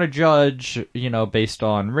 we're not going to judge, based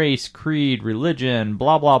on race, creed, religion,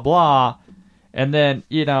 blah, blah, blah. And then,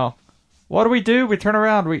 what do? We turn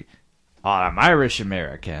around, I'm Irish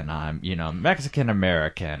American, I'm, Mexican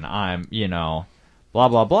American, I'm, blah,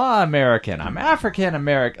 blah, blah American, I'm African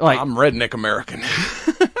American. Like, I'm redneck American.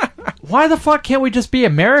 Why the fuck can't we just be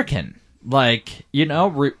American? Like,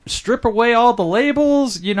 strip away all the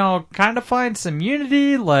labels, kind of find some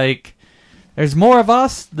unity. Like, there's more of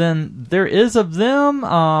us than there is of them.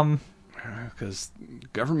 Because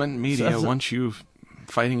government media wants you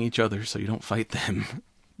fighting each other so you don't fight them.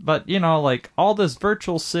 But, like, all this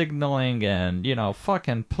virtual signaling and,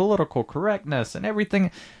 fucking political correctness and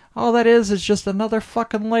everything, all that is just another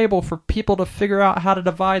fucking label for people to figure out how to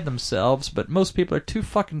divide themselves, but most people are too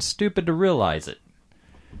fucking stupid to realize it.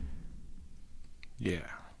 Yeah.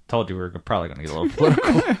 Told you we were probably going to get a little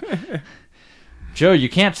political. Joe, you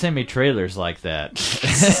can't send me trailers like that.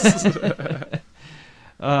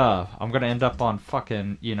 I'm going to end up on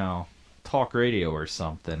fucking, talk radio or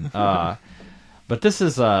something. But this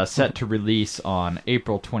is set to release on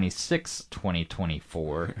April 26,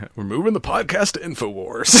 2024. We're moving the podcast to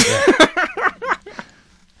InfoWars.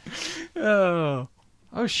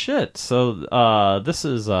 Oh, shit. So this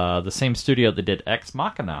is the same studio that did Ex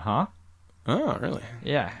Machina, huh? Oh, really?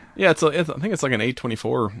 Yeah. Yeah, I think it's like an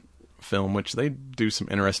A24 film, which they do some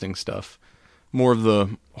interesting stuff. More of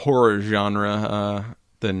the horror genre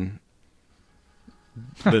than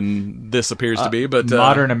this appears to be. But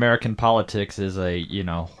modern American politics is a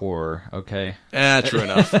horror. Okay. True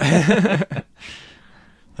enough.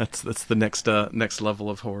 That's the next level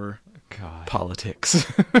of horror. God.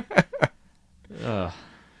 Politics.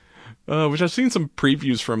 Which I've seen some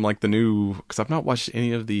previews from, like the new, because I've not watched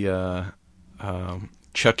any of the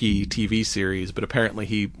Chucky TV series, but apparently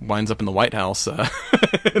he winds up in the White House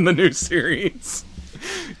in the new series.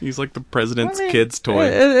 He's like the president's kid's toy.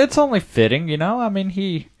 It's only fitting, I mean,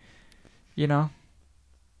 he,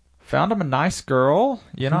 found him a nice girl,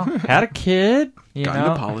 had a kid, Got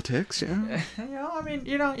into politics, yeah. I mean,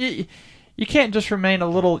 you can't just remain a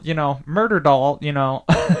little, murder doll,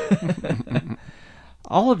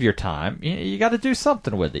 all of your time. You got to do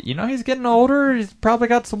something with it. He's getting older. He's probably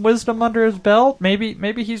got some wisdom under his belt.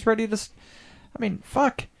 Maybe he's ready to... I mean,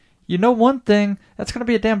 fuck. One thing, that's going to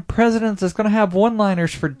be a damn president that's going to have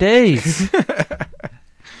one-liners for days.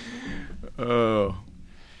 Oh.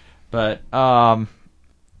 But,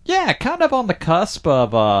 yeah, kind of on the cusp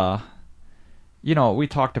of, what we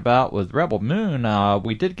talked about with Rebel Moon.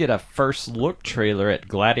 We did get a first look trailer at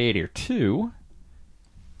Gladiator 2.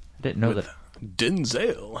 I didn't know with that.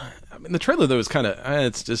 Denzel. I mean, the trailer, though, is kind of...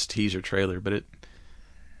 it's just teaser trailer, but it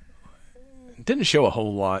didn't show a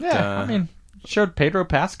whole lot. Yeah, showed Pedro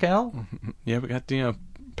Pascal. Yeah, we got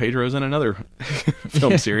Pedro's in another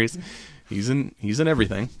film series. He's in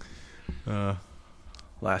everything.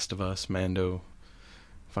 Last of Us, Mando,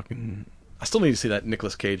 fucking. I still need to see that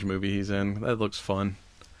Nicolas Cage movie he's in. That looks fun.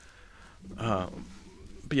 But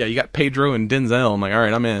yeah, you got Pedro and Denzel. I'm like, all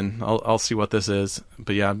right, I'm in. I'll see what this is.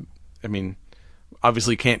 But yeah, I mean,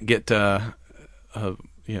 obviously can't get.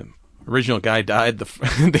 Original guy died at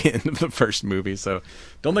the end of the first movie, so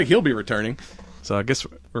don't think he'll be returning. So I guess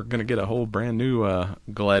we're gonna get a whole brand new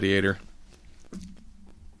Gladiator.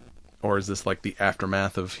 Or is this like the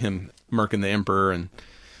aftermath of him murking the Emperor and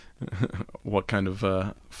what kind of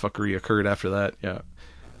fuckery occurred after that? Yeah,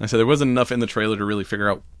 I said there wasn't enough in the trailer to really figure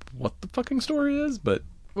out what the fucking story is, but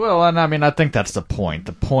well, and I think that's the point.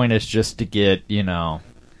 The point is just to get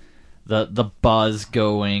the buzz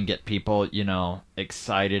going, get people,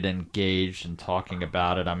 excited, engaged, and talking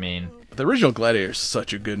about it. I mean, the original Gladiator is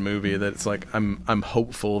such a good movie that it's like I'm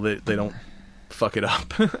hopeful that they don't fuck it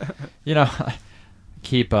up.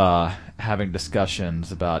 Keep having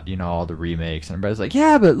discussions about all the remakes, and everybody's like,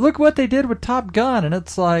 yeah, but look what they did with Top Gun, and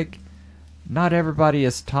it's like, not everybody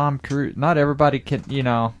is Tom Cruise. Not everybody can,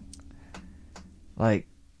 like,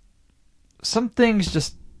 some things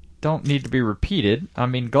just don't need to be repeated. I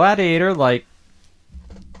mean, Gladiator, like,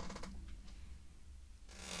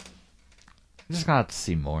 I'm just gonna have to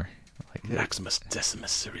see more. Like, Maximus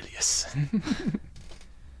Decimus Aurelius.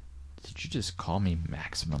 Did you just call me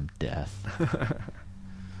Maximum Death?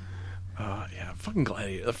 Yeah, fucking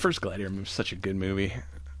Gladiator. The first Gladiator was such a good movie.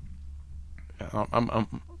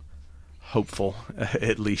 I'm hopeful,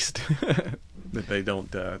 at least, that they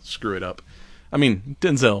don't screw it up. I mean,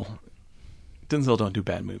 Denzel don't do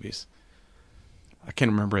bad movies. I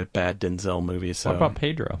can't remember a bad Denzel movie. So. What about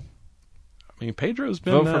Pedro? I mean, Pedro's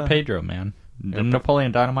been... Vote for Pedro, man. Did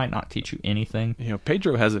Napoleon Dynamite not teach you anything?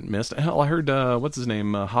 Pedro hasn't missed. Hell, I heard, what's his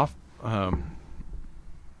name?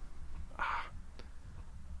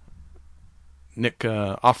 Nick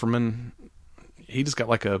Offerman. He just got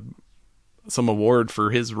like some award for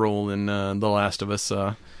his role in The Last of Us.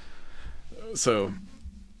 So,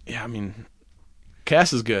 yeah, I mean,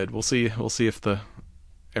 cast is good. We'll see if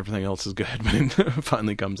everything else is good when it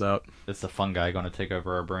finally comes out. Is the fungi going to take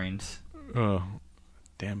over our brains? Oh,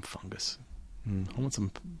 damn fungus. I want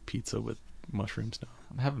some pizza with mushrooms now.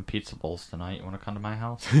 I'm having pizza bowls tonight. You want to come to my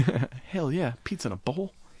house? Hell yeah, pizza in a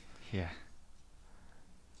bowl. Yeah.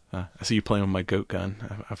 I see you playing with my goat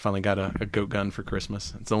gun. I finally got a goat gun for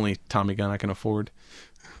Christmas. It's the only Tommy gun I can afford.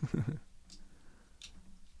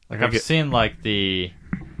 Like I've seen like the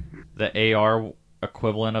AR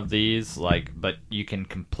equivalent of these, like, but you can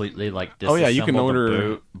completely like disassemble you can order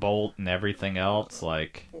the bolt and everything else.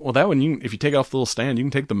 Like, well, that one if you take it off the little stand, you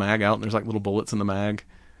can take the mag out and there's like little bullets in the mag.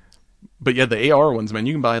 But yeah, the AR ones, man,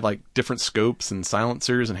 you can buy like different scopes and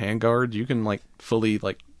silencers and handguards. You can like fully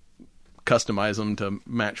like customize them to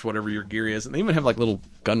match whatever your gear is, and they even have like little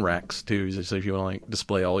gun racks too. So if you want to like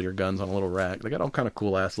display all your guns on a little rack, they got all kind of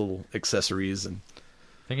cool ass little accessories. And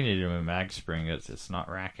I think you need to do a mag spring. It's not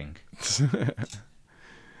racking.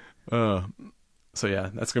 So yeah,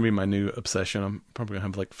 that's gonna be my new obsession. I'm probably gonna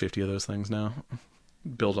have like 50 of those things now.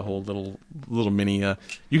 Build a whole little mini. You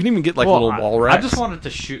can even get like little wall racks. I just wanted to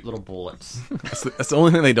shoot little bullets. That's the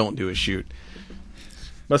only thing they don't do is shoot.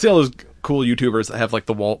 But I see all those cool YouTubers that have like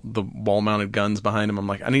the wall mounted guns behind them. I'm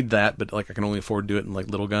like, I need that, but like I can only afford to do it in like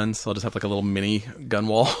little guns. So I'll just have like a little mini gun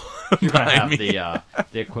wall. You're gonna have the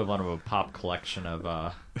equivalent of a pop collection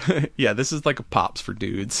of. Yeah, this is like a Pops for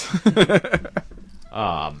dudes.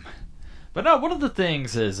 But no, one of the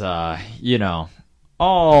things is, all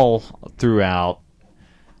throughout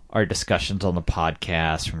our discussions on the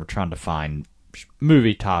podcast, when we're trying to find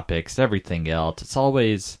movie topics, everything else, it's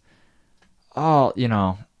always,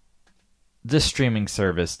 this streaming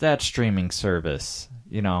service, that streaming service,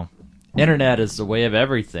 internet is the way of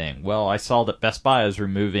everything. Well, I saw that Best Buy is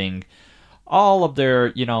removing all of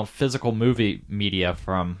their, physical movie media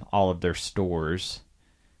from all of their stores.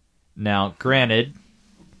 Now, granted,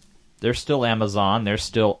 there's still Amazon, there's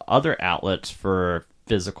still other outlets for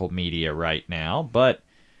physical media right now, but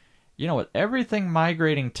with everything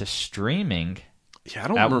migrating to streaming, yeah, I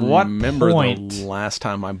don't remember the last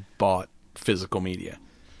time I bought physical media,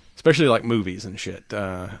 especially like movies and shit.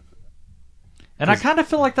 And I kind of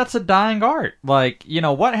feel like that's a dying art. Like,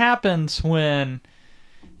 what happens when,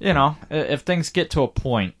 if things get to a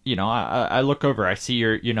point, I look over, I see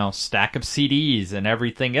your, stack of CDs and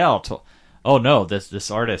everything else. Oh no, this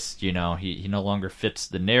artist, he no longer fits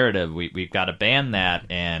the narrative. We've got to ban that.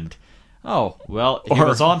 And oh well, he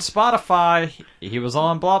was on Spotify, he was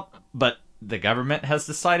on blah, but the government has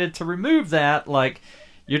decided to remove that. Like,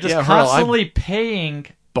 you're just constantly paying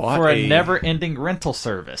for a never-ending rental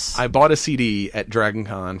service. I bought a CD at Dragon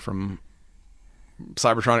Con from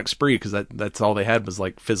Cybertronic Spree because that's all they had was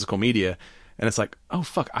like physical media. And it's like, oh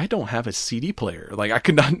fuck, I don't have a CD player. Like I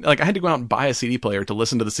could not, like I had to go out and buy a CD player to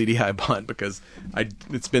listen to the CD I bought because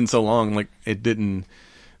it's been so long. Like it didn't,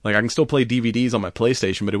 like I can still play DVDs on my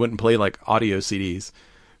PlayStation, but it wouldn't play like audio CDs.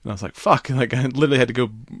 And I was like, fuck, like I literally had to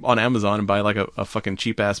go on Amazon and buy like a fucking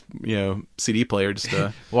cheap ass, CD player just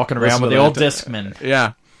to walking around with the old Discman.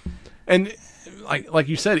 Yeah. And like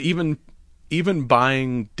you said, even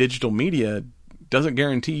buying digital media doesn't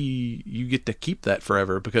guarantee you get to keep that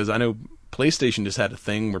forever, because I know PlayStation just had a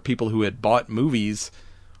thing where people who had bought movies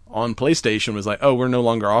on PlayStation was like, oh, we're no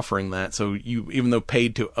longer offering that. So you, even though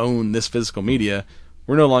paid to own this physical media,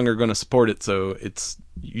 we're no longer going to support it. So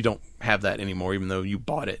you don't have that anymore, even though you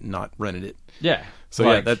bought it and not rented it. Yeah.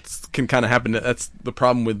 So yeah, that can kind of happen. That's the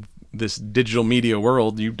problem with this digital media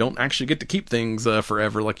world. You don't actually get to keep things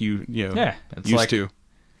forever like you used to.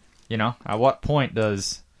 At what point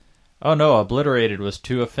does, oh no, Obliterated was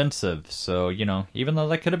too offensive, so, even though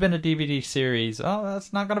that could have been a DVD series, oh,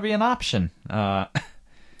 that's not going to be an option. But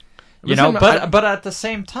at the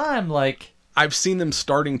same time, like, I've seen them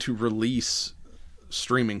starting to release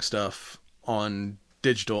streaming stuff on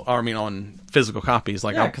on physical copies.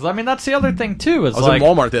 Like, yeah, because that's the other thing too. I was in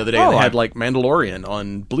Walmart the other day. They had like Mandalorian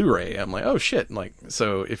on Blu-ray. I'm like, oh shit! Like,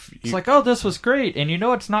 so it's like, oh, this was great, and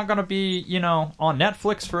it's not going to be on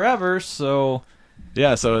Netflix forever. So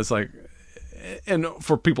yeah, so it's like, and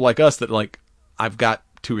for people like us that like, I've got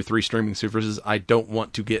 2 or 3 streaming services. I don't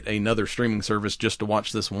want to get another streaming service just to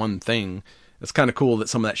watch this one thing. It's kind of cool that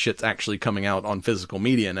some of that shit's actually coming out on physical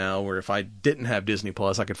media now, where if I didn't have Disney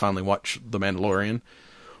Plus, I could finally watch The Mandalorian.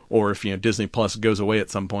 Or if, Disney Plus goes away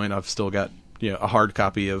at some point, I've still got, a hard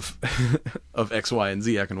copy of of X, Y, and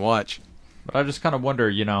Z I can watch. But I just kind of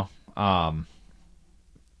wonder, like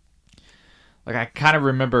I kind of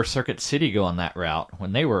remember Circuit City going that route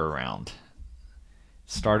when they were around.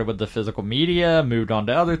 Started with the physical media, moved on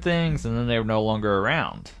to other things, and then they were no longer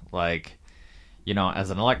around. Like, as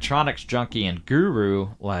an electronics junkie and guru,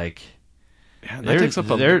 like, yeah,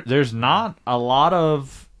 there's not a lot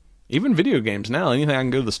of... Even video games now, anything I can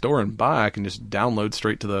go to the store and buy, I can just download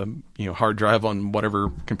straight to the hard drive on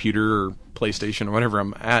whatever computer or PlayStation or whatever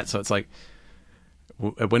I'm at. So it's like,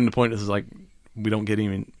 at when the point is like, we don't get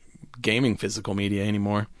even gaming physical media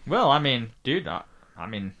anymore. Well, dude, I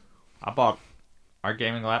bought our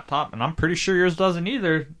gaming laptop, and I'm pretty sure yours doesn't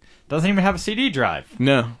either. Doesn't even have a CD drive.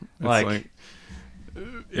 No, like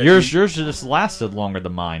yours just lasted longer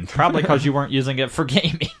than mine, probably because you weren't using it for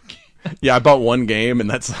gaming. Yeah, I bought one game, and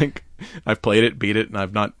that's like, I've played it, beat it, and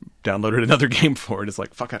I've not downloaded another game for it. It's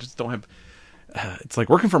like, fuck, I just don't have... it's like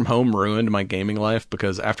working from home ruined my gaming life,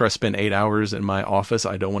 because after I spend 8 hours in my office,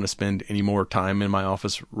 I don't want to spend any more time in my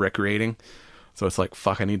office recreating. So it's like,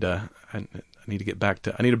 fuck, I need to get back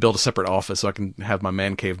to... I need to build a separate office so I can have my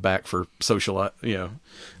man cave back for social,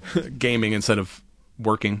 gaming instead of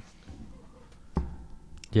working.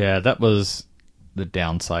 Yeah, that was the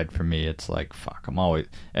downside for me. It's like, fuck, I'm always...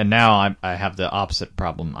 And now I have the opposite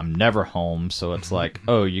problem. I'm never home, so it's like,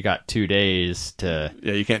 oh, you got 2 days to...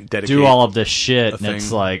 Yeah, you can't dedicate do all of this shit, and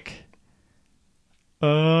it's like...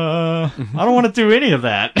 I don't want to do any of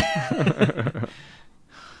that.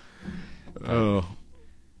 Oh.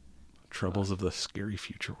 Troubles of the scary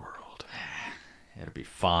future world. It'll be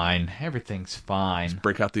fine. Everything's fine. Just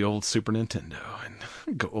break out the old Super Nintendo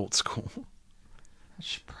and go old school. I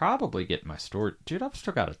should probably get my store. Dude, I've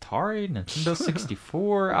still got Atari, Nintendo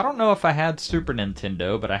 64. I don't know if I had Super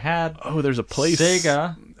Nintendo, but I had... Oh, there's a place...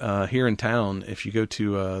 Sega. Here in town, if you go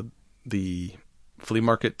to the flea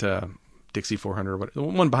market... Dixie 400, or what, the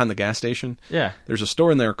one behind the gas station. Yeah. There's a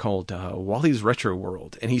store in there called Wally's Retro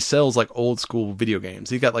World, and he sells like old school video games.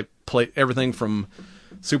 He got like everything from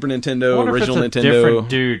Super Nintendo, original Nintendo. Different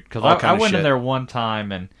dude, because I went in there one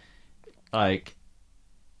time and like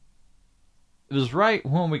it was right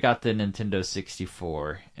when we got the Nintendo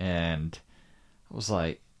 64, and I was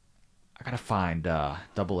like, I gotta find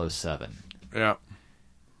 007. Yeah.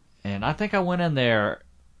 And I think I went in there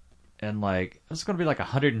and, like, it was going to be like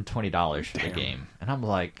 $120 for the game. And I'm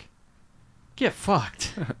like, get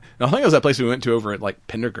fucked. I think it was that place we went to over at, like,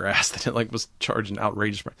 Pendergrass that, like, was charging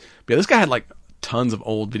outrageous price. But yeah, this guy had, like, tons of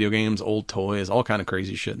old video games, old toys, all kind of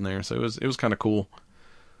crazy shit in there. So it was kind of cool.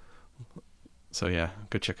 So yeah,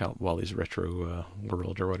 go check out Wally's Retro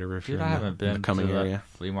World or whatever if you're I in haven't been the coming to area. that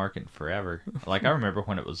flea market in forever. Like, I remember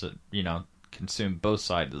when it was, consumed both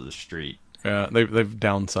sides of the street. Yeah, they've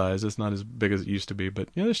downsized. It's not as big as it used to be, but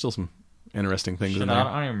yeah, there's still some interesting things in there. I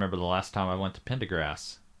don't even remember the last time I went to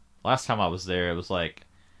Pendergrass. Last time I was there, it was like,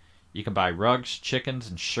 you can buy rugs, chickens,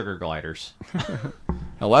 and sugar gliders.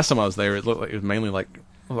 Now, last time I was there, it looked like it was mainly like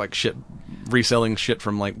shit, reselling shit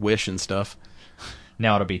from like Wish and stuff.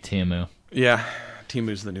 Now it'll be Temu. Yeah,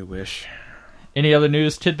 Temu's the new Wish. Any other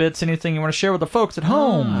news, tidbits, anything you want to share with the folks at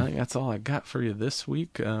home? I think that's all I got for you this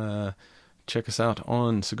week. Check us out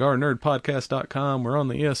on cigarnerdpodcast.com. We're on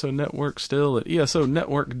the ESO Network still at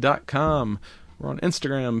esonetwork.com. We're on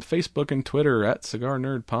Instagram, Facebook, and Twitter at Cigar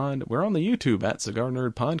Nerd Pod. We're on the YouTube at Cigar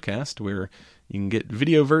Nerd Podcast, where you can get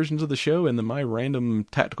video versions of the show and my random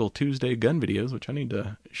Tactical Tuesday gun videos, which I need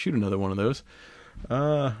to shoot another one of those.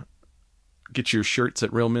 Get your shirts at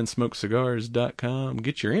realmensmokecigars.com.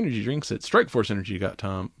 Get your energy drinks at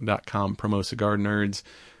strikeforceenergy.com. Promo Cigar Nerds.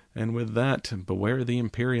 And with that, beware the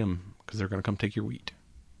Imperium, because they're going to come take your wheat.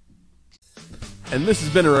 And this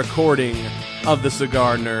has been a recording of the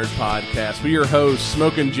Cigar Nerd Podcast with your hosts,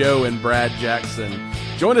 Smokin' Joe and Brad Jackson.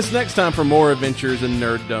 Join us next time for more adventures in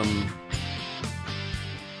nerddom.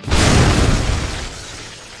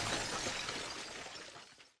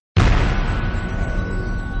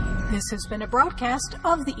 This has been a broadcast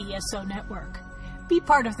of the ESO Network. Be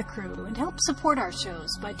part of the crew and help support our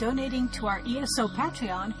shows by donating to our ESO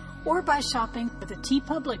Patreon or by shopping at the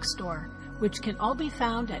TeePublic store, which can all be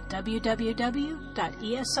found at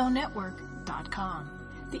www.esonetwork.com.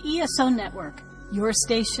 The ESO Network, your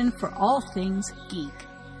station for all things geek.